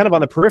be kind of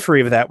on the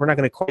periphery of that. We're not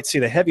going to quite see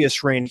the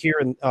heaviest rain here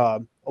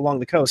along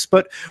the coast,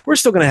 but we're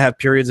still going to have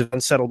periods of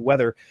unsettled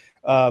weather.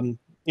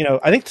 You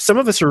know, I think some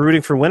of us are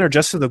rooting for winter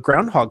just so the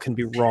groundhog can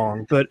be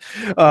wrong. But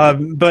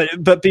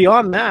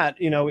beyond that,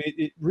 you know,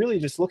 it really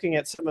just looking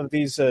at some of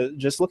these,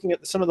 just looking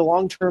at some of the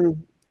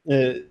long-term, some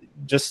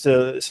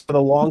of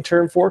the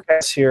long-term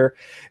forecasts here.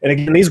 And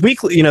again, these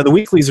weekly, you know, the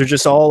weeklies are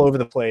just all over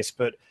the place.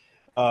 But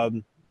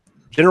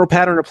general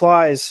pattern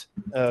applies: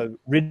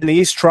 ridge in the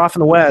east, trough in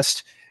the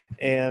west,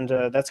 and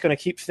that's going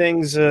to keep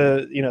things,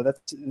 you know,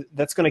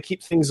 that's going to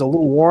keep things a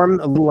little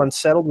warm, a little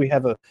unsettled. We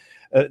have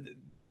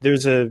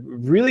there's a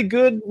really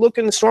good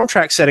looking storm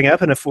track setting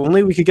up, and if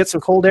only we could get some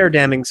cold air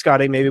damming,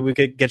 Scotty, maybe we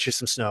could get you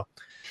some snow.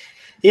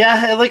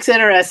 Yeah, it looks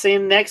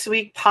interesting. Next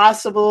week,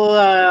 possible.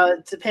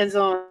 Depends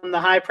on the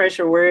high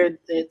pressure where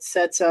it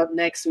sets up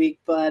next week,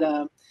 but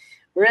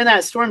we're in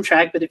that storm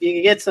track. But if you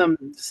could get some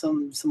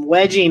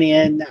wedging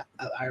in,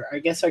 I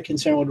guess our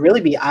concern would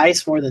really be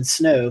ice more than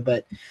snow,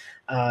 but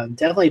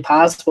definitely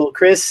possible.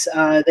 Chris,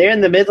 there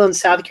in the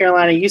Midlands, South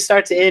Carolina, you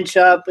start to inch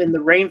up in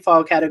the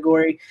rainfall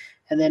category.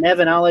 And then,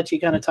 Evan, I'll let you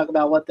kind of talk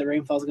about what the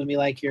rainfall is going to be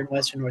like here in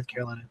Western North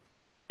Carolina.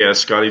 Yeah,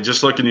 Scotty,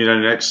 just looking at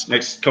the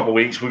next couple of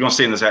weeks, we're going to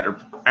stay in this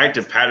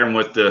active pattern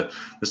with the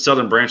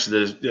southern branch of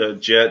the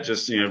jet,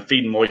 just, you know,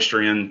 feeding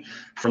moisture in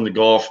from the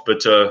Gulf.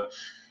 But,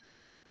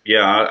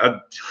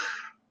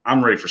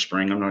 I'm ready for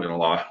spring. I'm not going to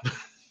lie.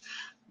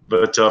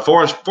 But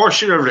before I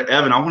shoot over to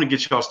Evan, I want to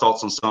get y'all's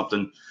thoughts on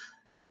something.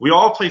 We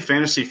all play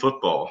fantasy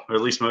football, or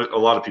at least a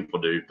lot of people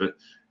do. But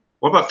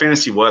what about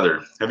fantasy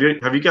weather? Have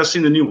you guys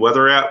seen the new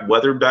weather app,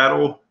 Weather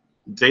Battle,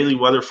 daily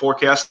weather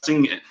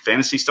forecasting,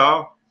 fantasy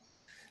style?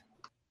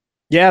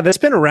 Yeah, that's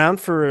been around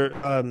for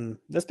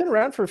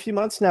a few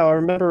months now. I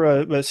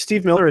remember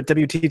Steve Miller at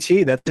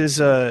WTT.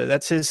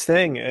 That's his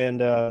thing,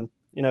 and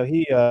you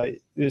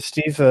know,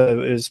 Steve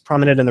is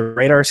prominent in the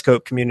Radar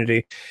Scope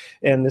community,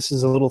 and this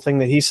is a little thing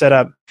that he set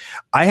up.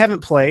 I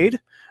haven't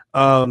played.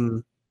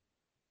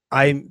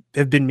 I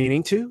have been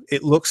meaning to.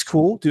 It looks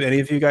cool. Do any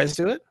of you guys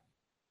do it?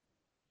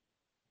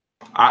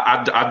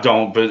 I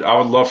don't, but I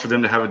would love for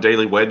them to have a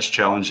daily wedge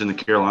challenge in the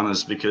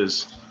Carolinas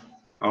because,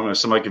 I don't know,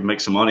 somebody could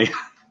make some money.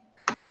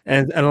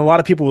 And a lot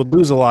of people would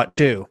lose a lot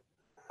too.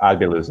 I'd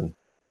be losing.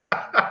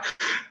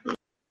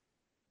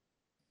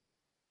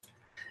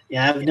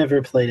 Yeah, I've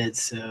never played it.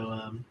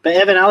 So, but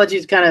Evan, I'll let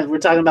you we're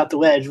talking about the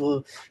wedge.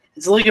 Well,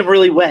 it's looking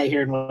really wet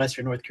here in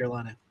Western North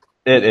Carolina.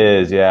 It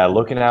is, yeah.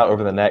 Looking out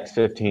over the next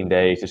 15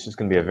 days, it's just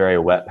going to be a very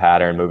wet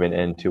pattern moving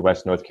into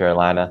Western North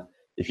Carolina.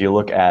 If you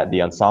look at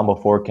the ensemble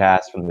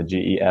forecast from the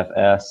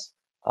GEFS,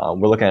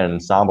 we're looking at an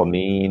ensemble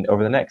mean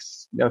over the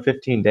next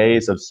 15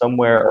 days of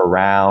somewhere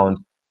around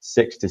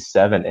 6 to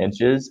 7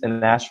 inches in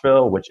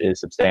Nashville, which is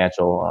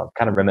substantial,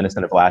 kind of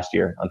reminiscent of last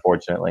year,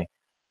 unfortunately.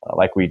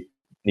 Like we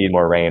need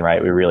more rain,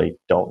 right? We really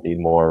don't need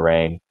more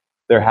rain.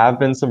 There have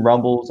been some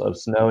rumbles of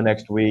snow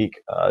next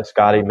week.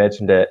 Scotty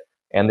mentioned it,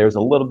 and there's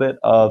a little bit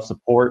of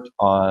support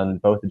on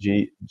both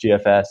the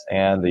GFS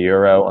and the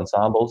Euro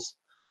ensembles.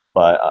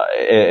 But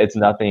it's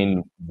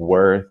nothing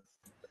worth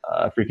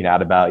freaking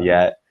out about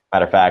yet.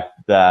 Matter of fact,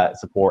 that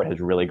support has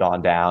really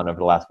gone down over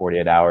the last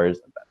 48 hours.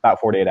 About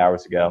 48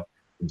 hours ago,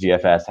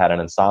 GFS had an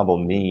ensemble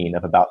mean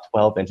of about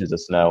 12 inches of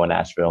snow in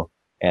Asheville,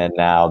 and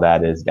now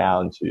that is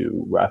down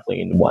to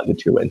roughly 1 to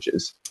 2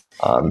 inches.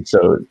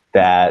 So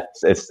that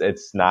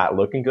it's not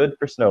looking good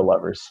for snow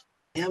lovers.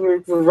 Yeah, we're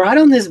right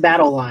on this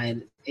battle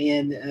line.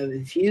 And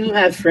if you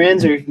have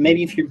friends, or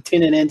maybe if you're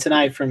tuning in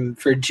tonight from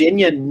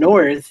Virginia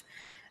North,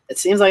 it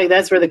seems like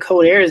that's where the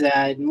cold air is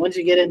at. And once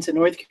you get into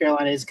North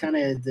Carolina, it's kind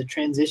of the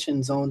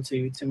transition zone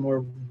to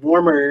more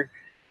warmer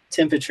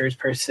temperatures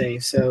per se.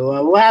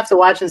 So we'll have to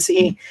watch and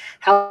see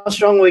how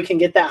strong we can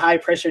get that high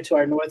pressure to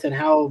our north and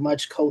how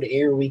much cold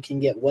air we can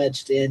get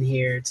wedged in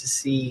here to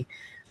see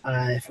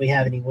if we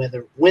have any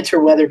winter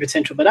weather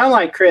potential. But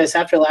unlike Chris,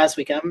 after last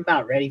week, I'm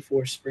about ready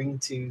for spring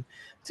to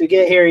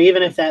get here,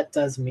 even if that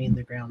does mean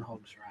the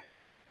groundhog's right,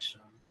 which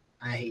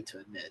I hate to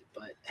admit.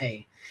 But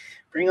hey,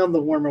 bring on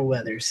the warmer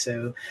weather.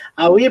 So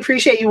we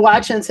appreciate you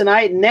watching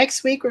tonight.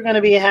 Next week, we're going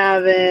to be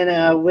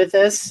having with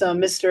us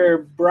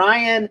Mr.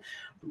 Brian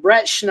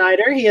Brett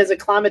Schneider. He is a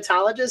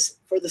climatologist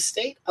for the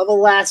state of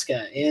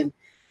Alaska. And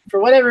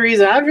for whatever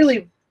reason, I've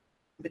really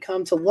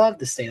become to love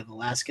the state of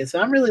Alaska. So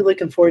I'm really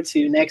looking forward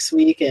to next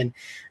week and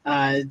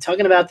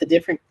talking about the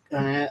different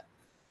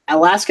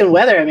Alaskan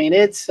weather. I mean,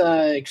 it's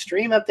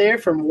extreme up there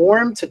from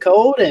warm to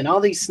cold and all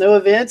these snow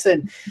events.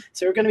 And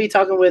so we're going to be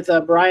talking with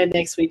Brian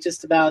next week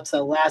just about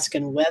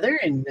Alaskan weather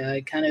and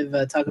kind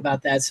of talk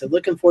about that. So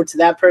looking forward to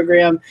that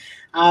program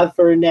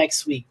for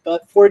next week.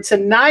 But for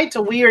tonight,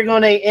 we are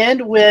going to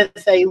end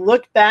with a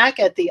look back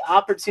at the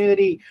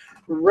Opportunity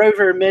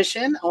rover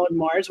mission on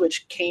Mars,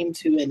 which came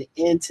to an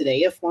end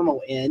today, a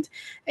formal end.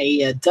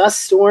 A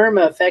dust storm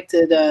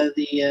affected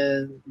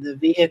the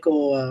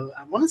vehicle,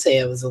 I want to say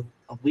it was a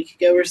week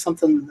ago or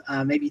something,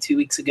 maybe 2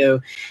 weeks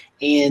ago,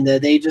 and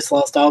they just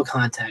lost all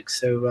contact.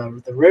 So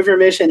the rover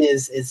mission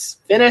is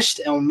finished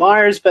on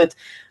Mars, but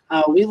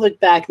we look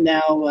back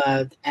now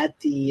at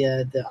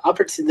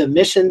the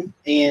mission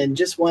and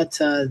just what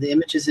the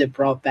images it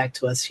brought back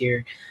to us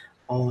here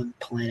on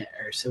planet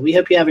Earth. So we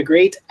hope you have a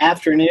great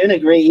afternoon, a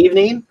great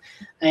evening,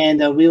 and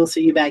we will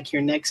see you back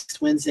here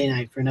next Wednesday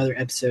night for another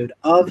episode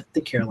of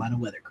the Carolina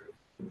Weather Group.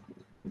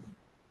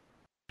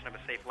 Have a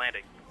safe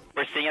landing.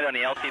 We're seeing it on the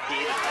LTP.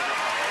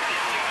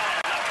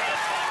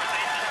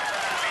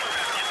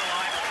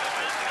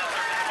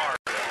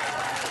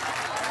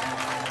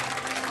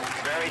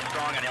 Very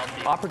strong on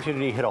LTP.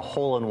 Opportunity hit a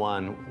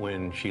hole-in-one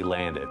when she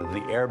landed.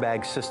 The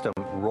airbag system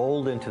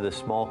rolled into the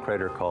small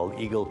crater called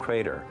Eagle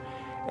Crater.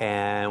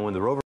 And when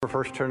the rover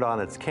first turned on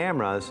its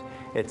cameras,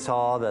 it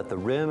saw that the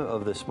rim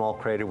of the small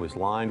crater was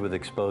lined with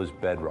exposed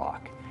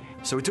bedrock.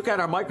 So we took out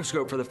our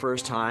microscope for the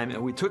first time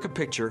and we took a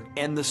picture,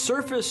 and the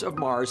surface of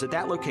Mars at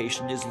that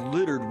location is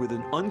littered with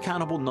an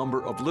uncountable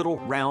number of little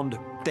round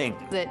things.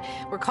 That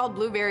were called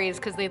blueberries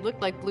because they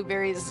looked like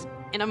blueberries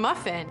in a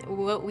muffin.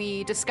 What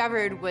we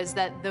discovered was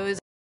that those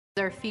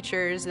are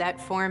features that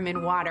form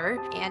in water,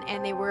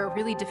 and they were a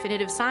really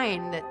definitive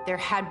sign that there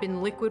had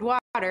been liquid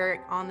water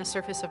on the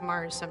surface of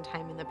Mars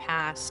sometime in the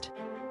past.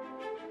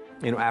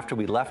 You know, after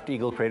we left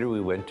Eagle Crater,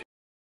 we went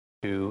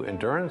to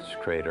Endurance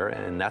Crater,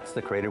 and that's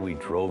the crater we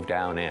drove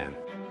down in.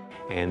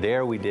 And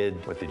there we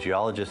did what the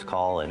geologists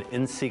call an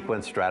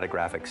in-sequence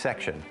stratigraphic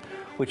section,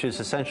 which is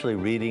essentially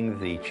reading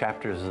the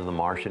chapters of the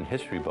Martian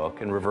history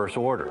book in reverse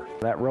order.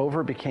 That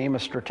rover became a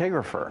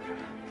stratigrapher.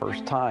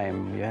 First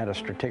time you had a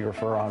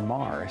stratigrapher on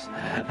Mars.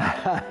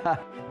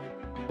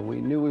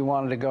 We knew we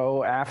wanted to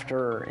go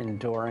after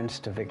Endurance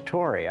to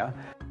Victoria.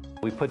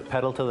 We put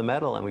pedal to the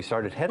metal and we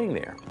started heading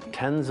there,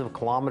 tens of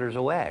kilometers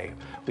away.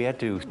 We had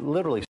to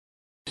literally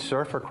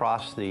surf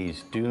across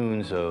these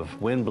dunes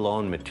of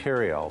wind-blown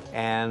material,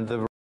 and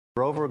the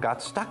rover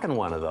got stuck in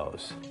one of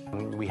those.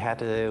 We had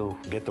to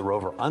get the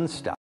rover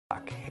unstuck.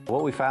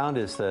 What we found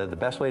is the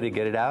best way to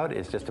get it out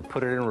is just to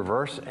put it in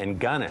reverse and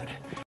gun it.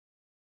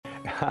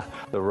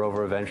 The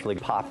rover eventually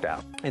popped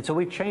out. And so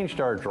we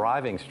changed our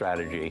driving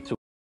strategy. So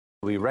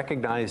we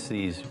recognized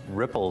these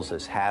ripples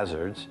as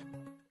hazards.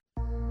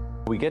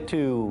 We get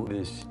to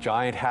this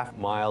giant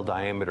half-mile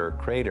diameter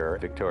crater,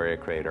 Victoria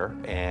Crater,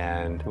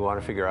 and we want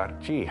to figure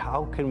out, gee,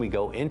 how can we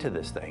go into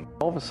this thing?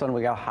 All of a sudden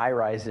we got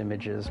high-rise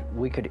images.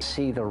 We could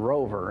see the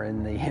rover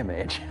in the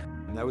image.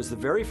 And that was the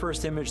very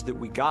first image that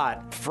we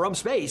got from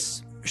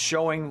space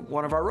showing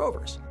one of our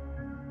rovers.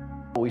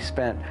 We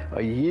spent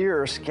a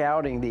year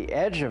scouting the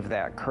edge of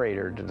that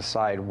crater to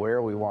decide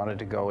where we wanted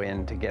to go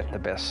in to get the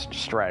best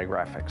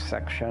stratigraphic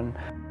section.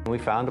 We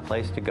found a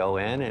place to go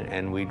in,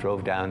 and we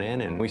drove down in,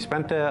 and we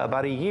spent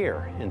about a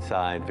year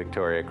inside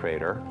Victoria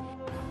Crater.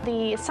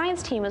 The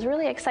science team was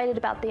really excited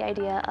about the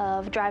idea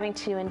of driving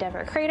to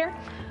Endeavour Crater,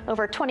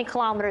 over 20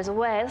 kilometers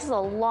away. This is a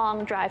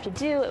long drive to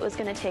do. It was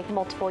going to take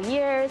multiple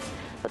years,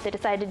 but they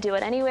decided to do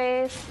it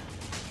anyways.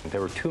 There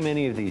were too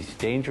many of these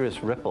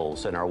dangerous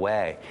ripples in our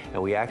way,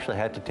 and we actually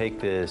had to take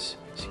this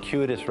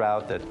circuitous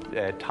route that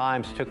at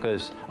times took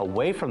us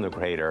away from the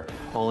crater,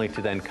 only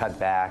to then cut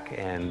back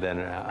and then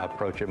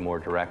approach it more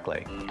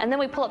directly. And then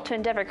we pull up to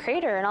Endeavour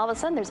Crater, and all of a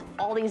sudden there's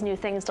all these new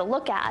things to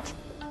look at.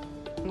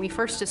 We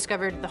first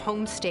discovered the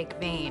Homestake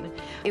vein.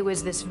 It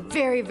was this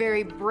very,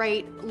 very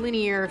bright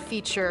linear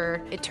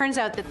feature. It turns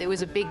out that there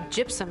was a big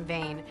gypsum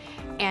vein,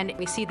 and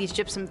we see these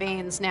gypsum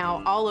veins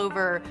now all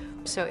over.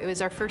 So it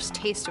was our first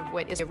taste of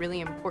what is a really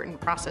important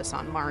process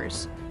on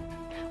Mars.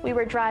 We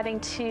were driving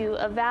to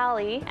a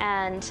valley,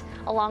 and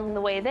along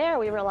the way there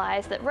we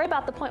realized that right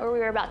about the point where we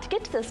were about to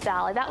get to this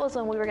valley, that was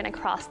when we were going to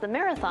cross the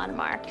marathon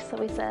mark. So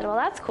we said, well,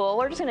 that's cool.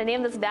 We're just going to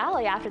name this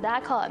valley after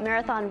that, call it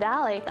Marathon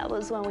Valley. That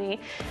was when we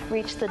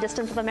reached the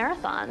distance of a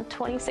marathon,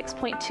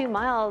 26.2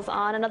 miles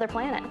on another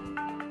planet.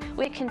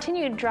 We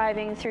continued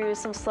driving through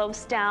some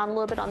slopes down a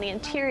little bit on the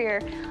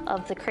interior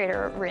of the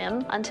crater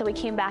rim until we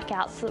came back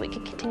out so that we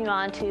could continue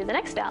on to the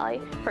next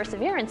valley,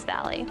 Perseverance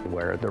Valley,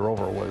 where the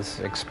rover was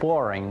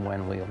exploring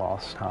when we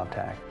lost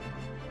contact.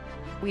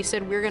 We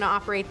said we're going to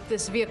operate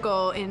this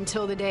vehicle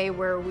until the day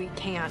where we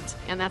can't,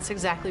 and that's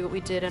exactly what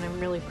we did, and I'm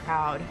really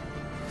proud.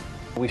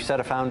 We've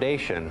set a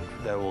foundation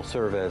that will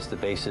serve as the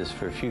basis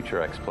for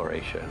future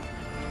exploration.